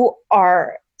you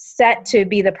are set to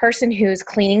be the person who's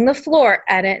cleaning the floor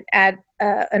at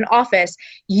an office,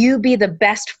 you be the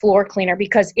best floor cleaner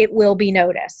because it will be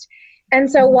noticed. And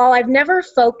so while I've never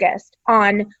focused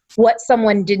on what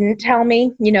someone didn't tell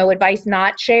me, advice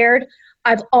not shared,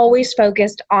 I've always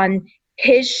focused on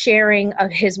his sharing of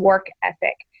his work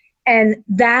ethic. And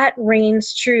that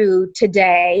reigns true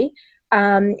today.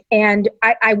 And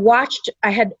I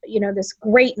had, this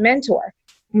great mentor,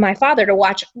 my father, to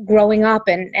watch growing up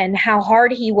and how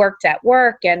hard he worked at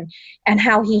work and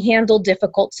how he handled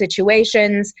difficult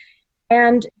situations.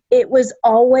 And it was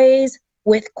always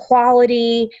with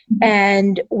quality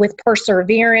and with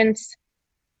perseverance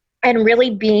and really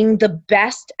being the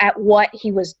best at what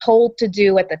he was told to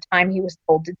do at the time he was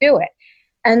told to do it.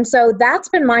 And so that's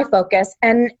been my focus.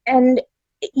 And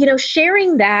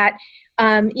sharing that,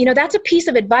 that's a piece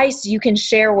of advice you can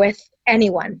share with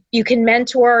anyone. You can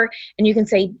mentor and you can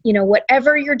say,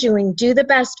 whatever you're doing, do the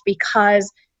best,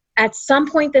 because at some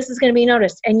point this is going to be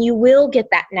noticed and you will get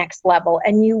that next level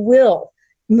and you will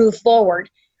move forward.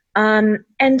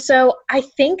 And so I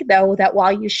think, though, that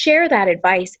while you share that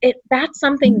advice, that's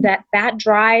something that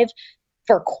drive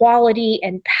for quality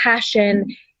and passion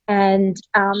and,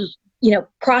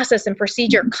 process and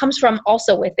procedure comes from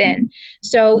also within.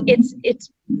 So it's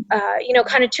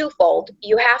kind of twofold.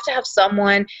 You have to have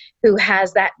someone who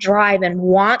has that drive and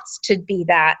wants to be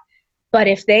that. But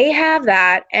if they have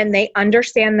that and they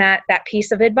understand that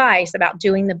piece of advice about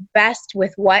doing the best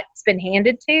with what's been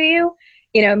handed to you,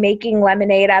 making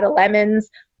lemonade out of lemons,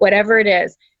 whatever it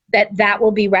is, that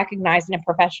will be recognized in a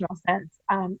professional sense,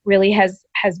 really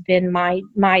has been my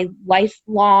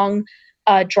lifelong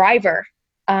driver,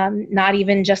 not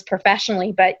even just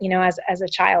professionally, but, as a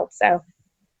child. So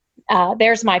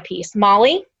there's my piece.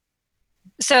 Molly?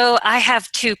 So I have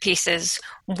two pieces.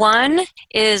 One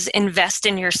is invest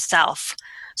in yourself.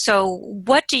 So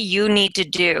what do you need to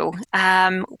do?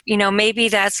 Maybe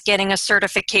that's getting a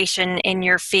certification in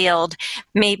your field.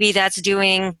 Maybe that's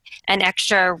doing an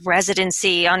extra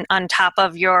residency on top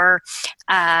of your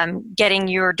getting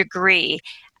your degree.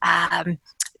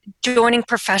 Joining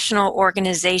professional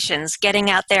organizations,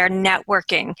 getting out there,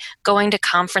 networking, going to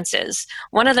conferences.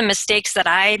 One of the mistakes that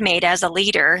I made as a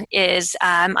leader is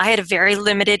I had a very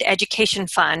limited education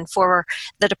fund for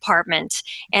the department.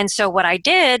 And so what I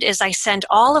did is I sent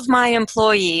all of my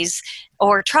employees,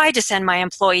 or tried to send my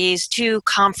employees, to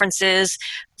conferences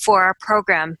for our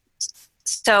program.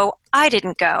 So I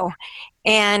didn't go.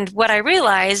 And what I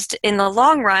realized in the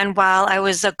long run, while I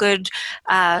was a good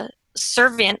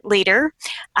servant leader,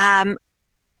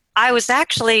 I was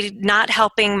actually not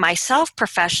helping myself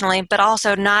professionally, but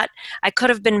also I could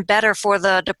have been better for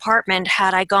the department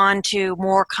had I gone to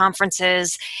more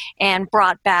conferences and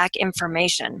brought back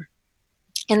information.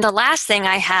 And the last thing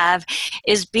I have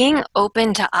is being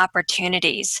open to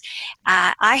opportunities.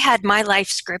 I had my life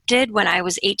scripted when I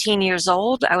was 18 years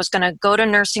old. I was going to go to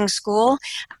nursing school.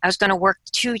 I was going to work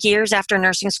 2 years after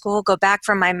nursing school, go back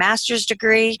for my master's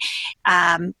degree,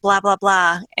 blah, blah,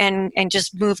 blah, and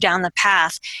just move down the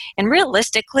path. And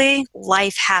realistically,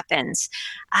 life happens.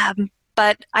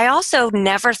 But I also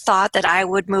never thought that I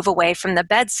would move away from the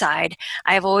bedside.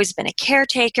 I have always been a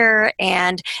caretaker,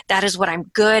 and that is what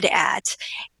I'm good at.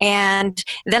 And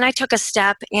then I took a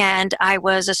step and I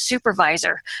was a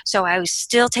supervisor. So I was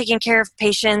still taking care of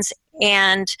patients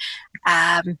and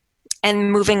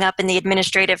moving up in the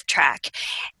administrative track.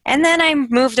 And then I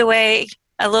moved away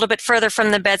a little bit further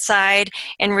from the bedside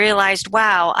and realized,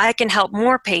 wow, I can help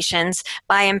more patients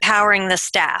by empowering the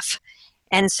staff.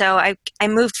 And so I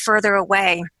moved further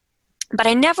away. But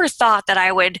I never thought that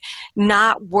I would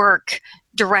not work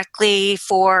directly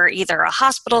for either a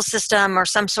hospital system or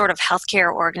some sort of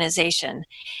healthcare organization.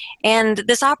 And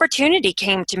this opportunity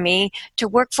came to me to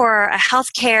work for a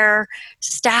healthcare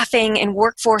staffing and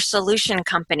workforce solution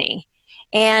company.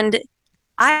 And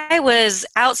I was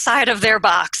outside of their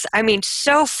box. I mean,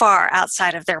 so far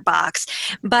outside of their box.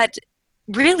 But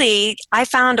really, I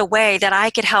found a way that I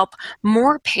could help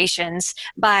more patients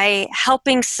by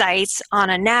helping sites on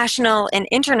a national and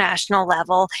international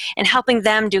level and helping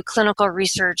them do clinical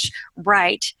research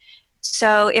right.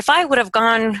 So if I would have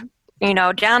gone,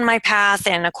 down my path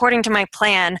and according to my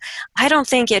plan, I don't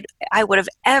think I would have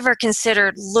ever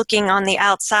considered looking on the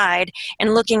outside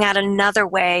and looking at another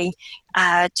way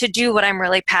to do what I'm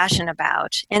really passionate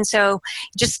about. And so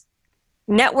just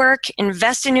network,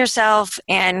 invest in yourself,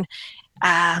 and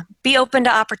be open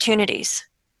to opportunities.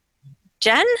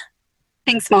 Jen?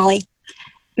 Thanks, Molly.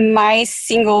 My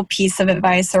single piece of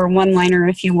advice, or one-liner,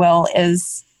 if you will,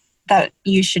 is that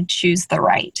you should choose the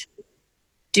right.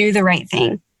 Do the right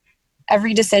thing.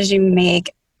 Every decision you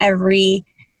make, every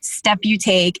step you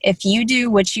take, if you do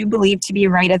what you believe to be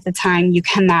right at the time, you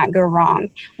cannot go wrong.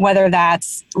 Whether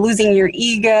that's losing your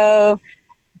ego,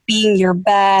 being your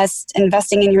best,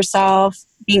 investing in yourself,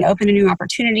 being open to new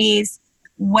opportunities,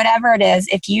 whatever it is,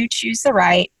 if you choose the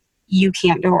right, you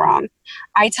can't go wrong.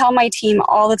 I tell my team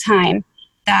all the time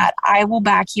that I will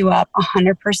back you up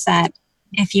 100%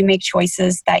 if you make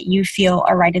choices that you feel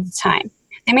are right at the time.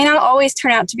 They may not always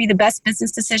turn out to be the best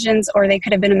business decisions, or they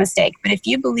could have been a mistake. But if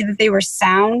you believe that they were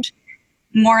sound,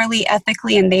 morally,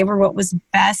 ethically, and they were what was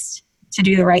best to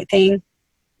do the right thing,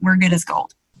 we're good as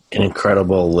gold. An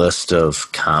incredible list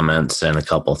of comments and a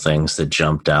couple things that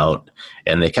jumped out,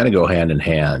 and they kind of go hand in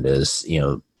hand, is,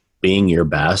 being your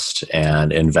best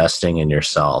and investing in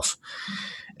yourself.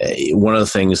 One of the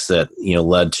things that,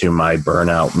 led to my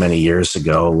burnout many years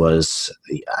ago was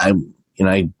I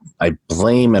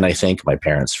blame and I thank my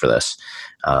parents for this.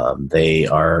 They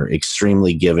are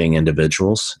extremely giving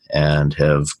individuals and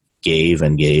have gave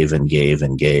and gave and gave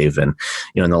and gave. And,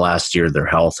 in the last year, their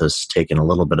health has taken a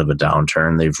little bit of a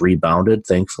downturn. They've rebounded,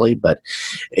 thankfully, but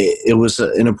it was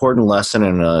an important lesson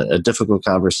and a difficult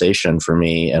conversation for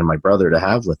me and my brother to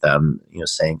have with them,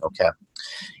 saying, okay,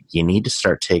 you need to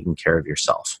start taking care of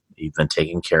yourself. You've been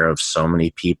taking care of so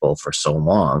many people for so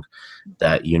long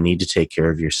that you need to take care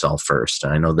of yourself first.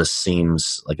 And I know this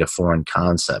seems like a foreign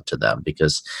concept to them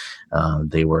because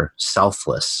they were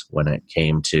selfless when it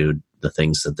came to the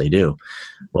things that they do.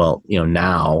 Well,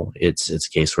 now it's a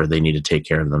case where they need to take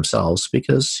care of themselves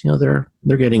because,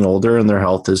 they're getting older and their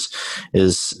health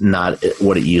is not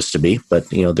what it used to be, but,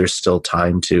 there's still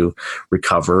time to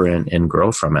recover and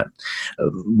grow from it.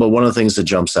 But one of the things that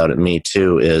jumps out at me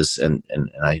too is, and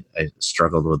I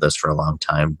struggled with this for a long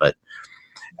time, but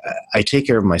I take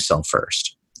care of myself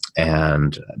first.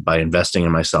 And by investing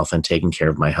in myself and taking care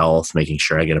of my health, making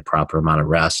sure I get a proper amount of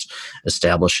rest,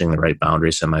 establishing the right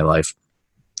boundaries in my life,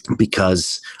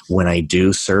 because when I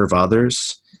do serve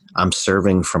others, I'm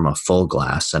serving from a full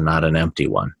glass and not an empty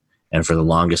one. And for the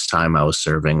longest time, I was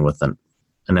serving with an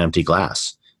empty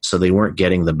glass. So they weren't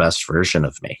getting the best version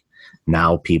of me.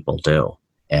 Now people do.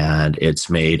 And it's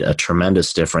made a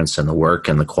tremendous difference in the work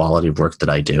and the quality of work that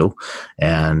I do.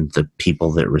 And the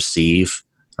people that receive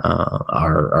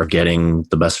are getting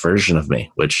the best version of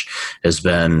me, which has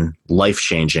been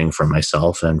life-changing for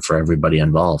myself and for everybody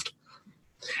involved.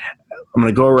 I'm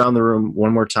going to go around the room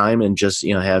one more time and just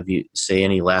have you say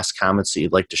any last comments that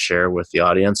you'd like to share with the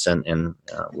audience and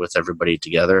with everybody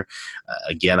together.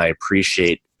 Again, I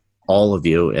appreciate all of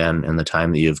you and the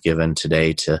time that you've given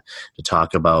today to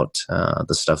talk about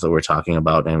the stuff that we're talking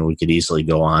about. And we could easily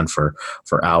go on for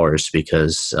hours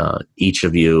because each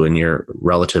of you and your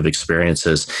relative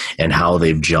experiences and how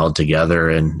they've gelled together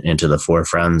and into the four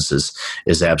friends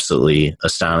is absolutely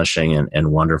astonishing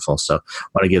and wonderful. So I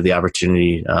want to give the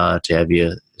opportunity to have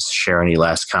you share any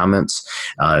last comments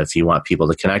if you want people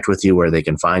to connect with you, where they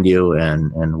can find you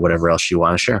and whatever else you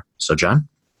want to share. So John?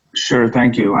 Sure.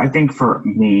 Thank you. I think for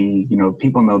me,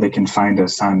 people know they can find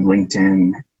us on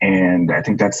LinkedIn, and I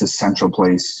think that's the central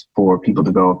place for people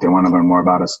to go if they want to learn more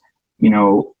about us.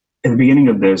 At the beginning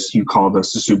of this, you called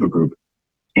us a supergroup,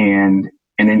 and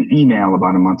in an email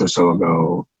about a month or so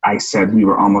ago, I said we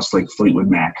were almost like Fleetwood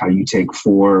Mac, how you take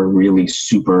four really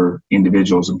super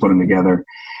individuals and put them together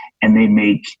and they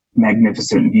make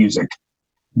magnificent music.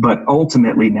 But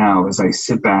ultimately now, as I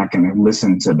sit back and I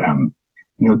listen to them,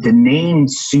 the name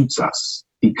suits us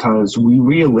because we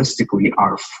realistically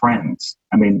are friends.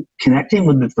 I mean, connecting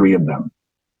with the three of them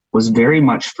was very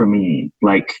much for me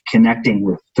like connecting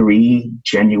with three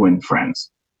genuine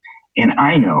friends. And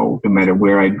I know no matter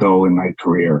where I go in my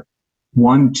career,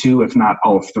 one, two, if not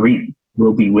all three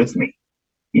will be with me.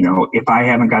 If I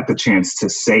haven't got the chance to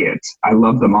say it, I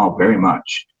love them all very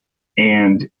much.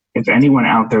 And if anyone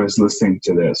out there is listening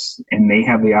to this and they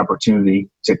have the opportunity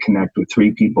to connect with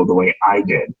three people the way I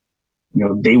did,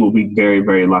 they will be very,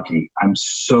 very lucky. I'm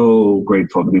so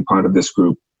grateful to be part of this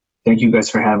group. Thank you guys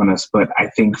for having us. But I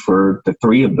think for the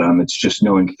three of them, it's just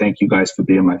knowing, thank you guys for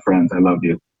being my friends. I love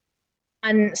you.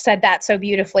 And said that so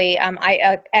beautifully.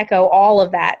 I echo all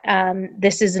of that.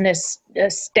 This is an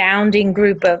astounding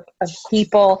group of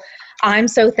people. I'm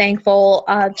so thankful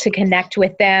to connect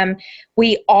with them.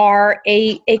 We are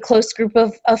a close group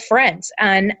of friends.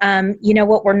 And you know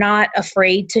what? We're not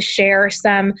afraid to share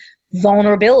some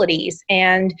vulnerabilities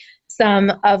and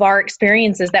some of our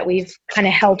experiences that we've kind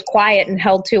of held quiet and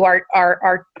held to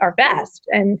our best.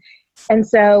 And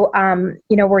so,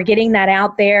 you know, we're getting that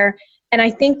out there. And I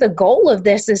think the goal of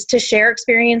this is to share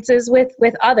experiences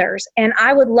with others. And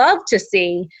I would love to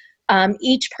see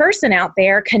each person out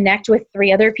there connect with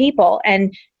 3 other people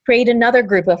and create another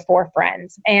group of 4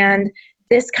 friends. And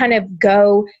this kind of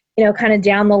go, you know, kind of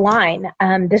down the line.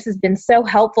 This has been so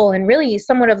helpful and really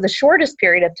somewhat of the shortest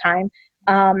period of time.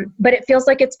 But it feels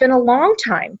like it's been a long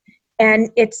time. And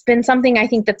it's been something I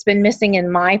think that's been missing in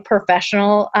my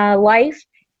professional life.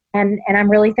 And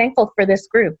I'm really thankful for this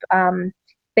group.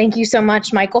 Thank you so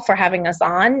much, Michael, for having us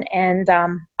on. And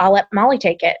I'll let Molly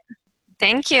take it.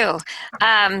 Thank you.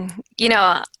 You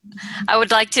know, I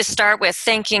would like to start with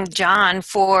thanking John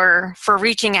for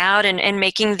reaching out and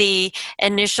making the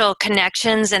initial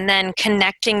connections and then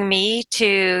connecting me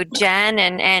to Jen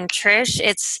and Trish.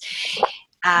 It's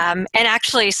and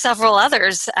actually several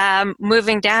others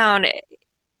moving down.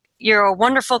 You're a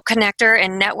wonderful connector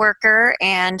and networker,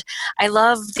 and I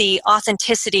love the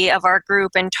authenticity of our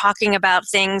group and talking about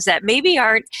things that maybe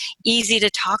aren't easy to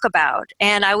talk about.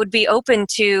 And I would be open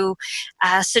to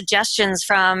suggestions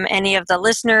from any of the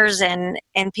listeners and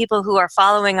people who are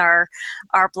following our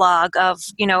blog of,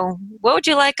 you know, what would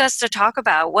you like us to talk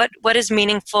about? What is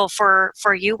meaningful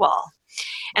for you all?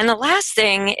 And the last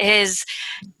thing is,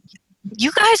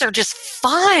 you guys are just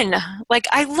fun. Like,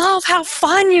 I love how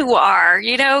fun you are.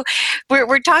 You know,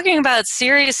 we're talking about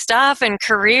serious stuff and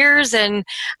careers and,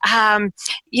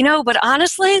 you know, but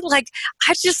honestly, like,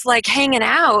 I just like hanging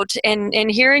out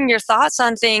and hearing your thoughts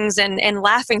on things and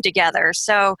laughing together.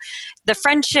 So the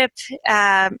friendship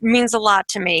means a lot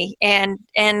to me, and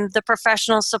the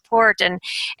professional support. And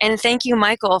thank you,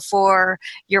 Michael, for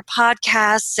your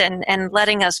podcasts and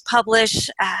letting us publish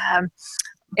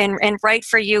and write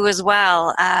for you as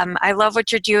well. I love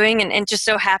what you're doing and just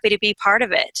so happy to be part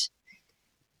of it.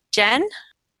 Jen?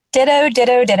 Ditto,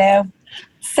 ditto, ditto.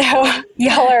 So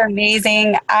y'all are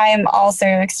amazing. I'm also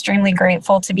extremely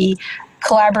grateful to be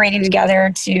collaborating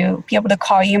together to be able to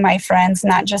call you my friends,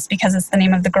 not just because it's the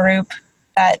name of the group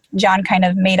that John kind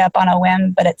of made up on a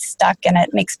whim, but it's stuck and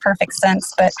it makes perfect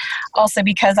sense, but also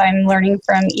because I'm learning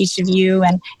from each of you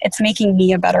and it's making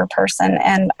me a better person,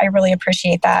 and I really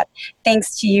appreciate that.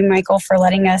 Thanks to you, Michael, for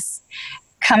letting us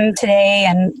come today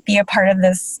and be a part of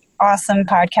this awesome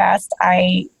podcast.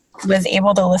 I was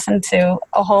able to listen to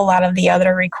a whole lot of the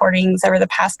other recordings over the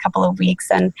past couple of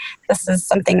weeks, and this is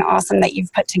something awesome that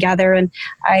you've put together, and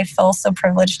I feel so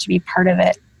privileged to be part of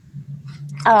it.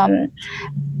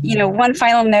 You know, one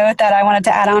final note that I wanted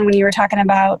to add on when you were talking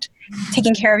about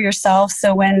taking care of yourself.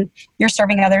 So when you're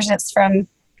serving others, it's from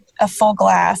a full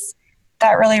glass.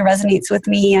 That really resonates with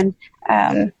me.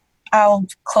 And I'll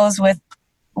close with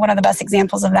one of the best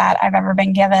examples of that I've ever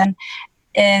been given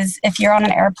is if you're on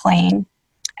an airplane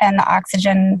and the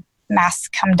oxygen masks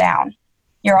come down,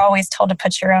 you're always told to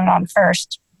put your own on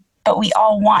first. But we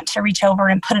all want to reach over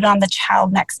and put it on the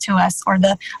child next to us or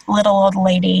the little old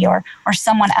lady or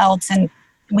someone else. And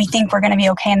we think we're going to be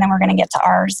okay and then we're going to get to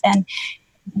ours. And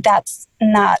that's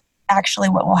not actually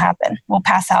what will happen. We'll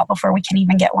pass out before we can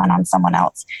even get one on someone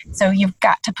else. So you've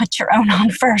got to put your own on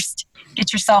first,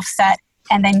 get yourself set,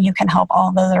 and then you can help all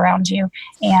of those around you.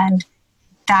 And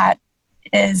that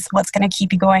is what's going to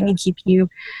keep you going and keep you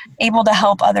able to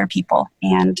help other people.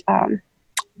 And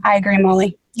I agree,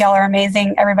 Molly. Y'all are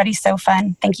amazing. Everybody's so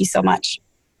fun. Thank you so much.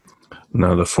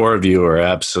 No, the 4 of you are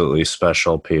absolutely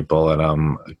special people, and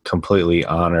I'm completely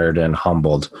honored and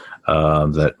humbled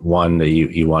that one, that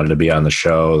you wanted to be on the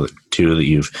show, 2, that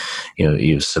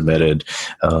you've submitted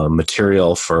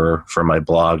material for my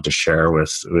blog to share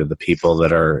with the people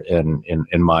that are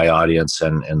in my audience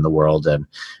and in the world, and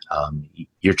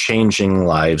you're changing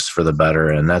lives for the better,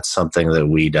 and that's something that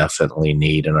we definitely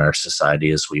need in our society.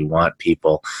 Is we want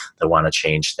people that want to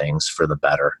change things for the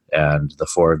better, and the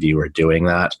 4 of you are doing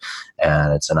that,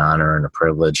 and it's an honor and a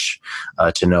privilege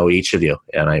to know each of you,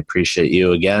 and I appreciate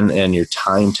you again and your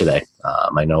time today.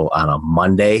 I know on a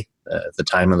Monday, at the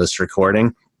time of this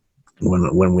recording,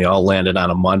 when we all landed on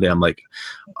a Monday, I'm like,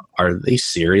 are they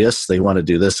serious? They want to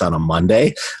do this on a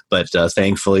Monday? But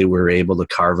thankfully, we were able to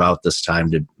carve out this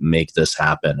time to make this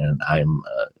happen. And I'm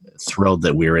thrilled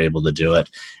that we were able to do it.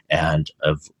 And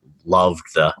I've loved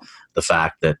the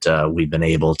fact that we've been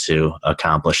able to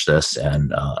accomplish this.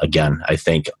 And again, I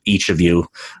thank each of you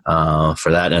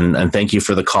for that. And thank you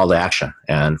for the call to action.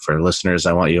 And for listeners,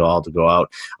 I want you all to go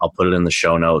out. I'll put it in the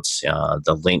show notes,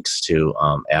 the links to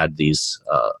add these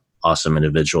awesome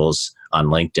individuals on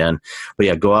LinkedIn. But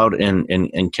yeah, go out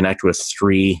and connect with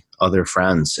 3 other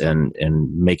friends and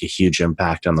make a huge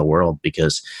impact on the world,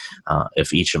 because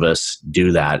if each of us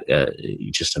do that,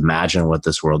 you just imagine what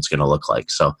this world's going to look like.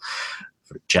 So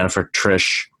Jennifer,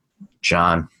 Trish,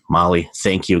 John, Molly,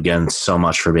 thank you again so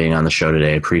much for being on the show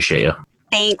today. I appreciate you.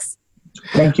 Thanks.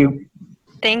 Thank you.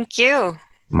 Thank you.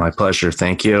 My pleasure.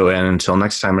 Thank you. And until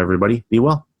next time, everybody, be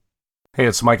well. Hey,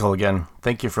 it's Michael again.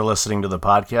 Thank you for listening to the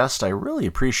podcast. I really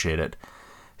appreciate it.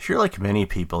 If you're like many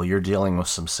people, you're dealing with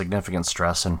some significant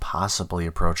stress and possibly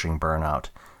approaching burnout.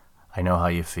 I know how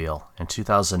you feel. In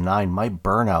 2009, my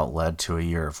burnout led to a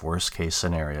year of worst-case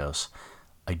scenarios.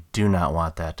 I do not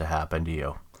want that to happen to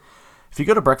you. If you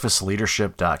go to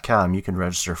breakfastleadership.com, you can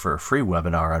register for a free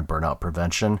webinar on burnout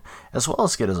prevention, as well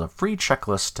as get a free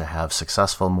checklist to have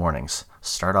successful mornings.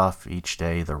 Start off each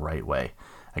day the right way.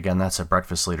 Again, that's at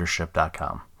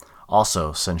breakfastleadership.com.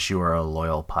 Also, since you are a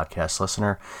loyal podcast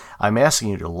listener, I'm asking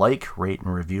you to like, rate,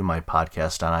 and review my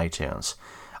podcast on iTunes.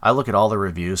 I look at all the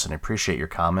reviews and appreciate your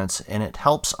comments, and it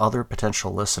helps other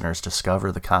potential listeners discover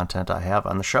the content I have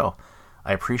on the show.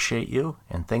 I appreciate you,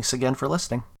 and thanks again for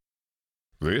listening.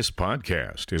 This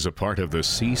podcast is a part of the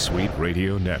C-Suite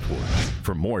Radio Network.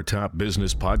 For more top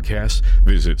business podcasts,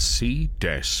 visit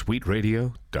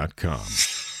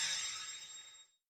c-suiteradio.com.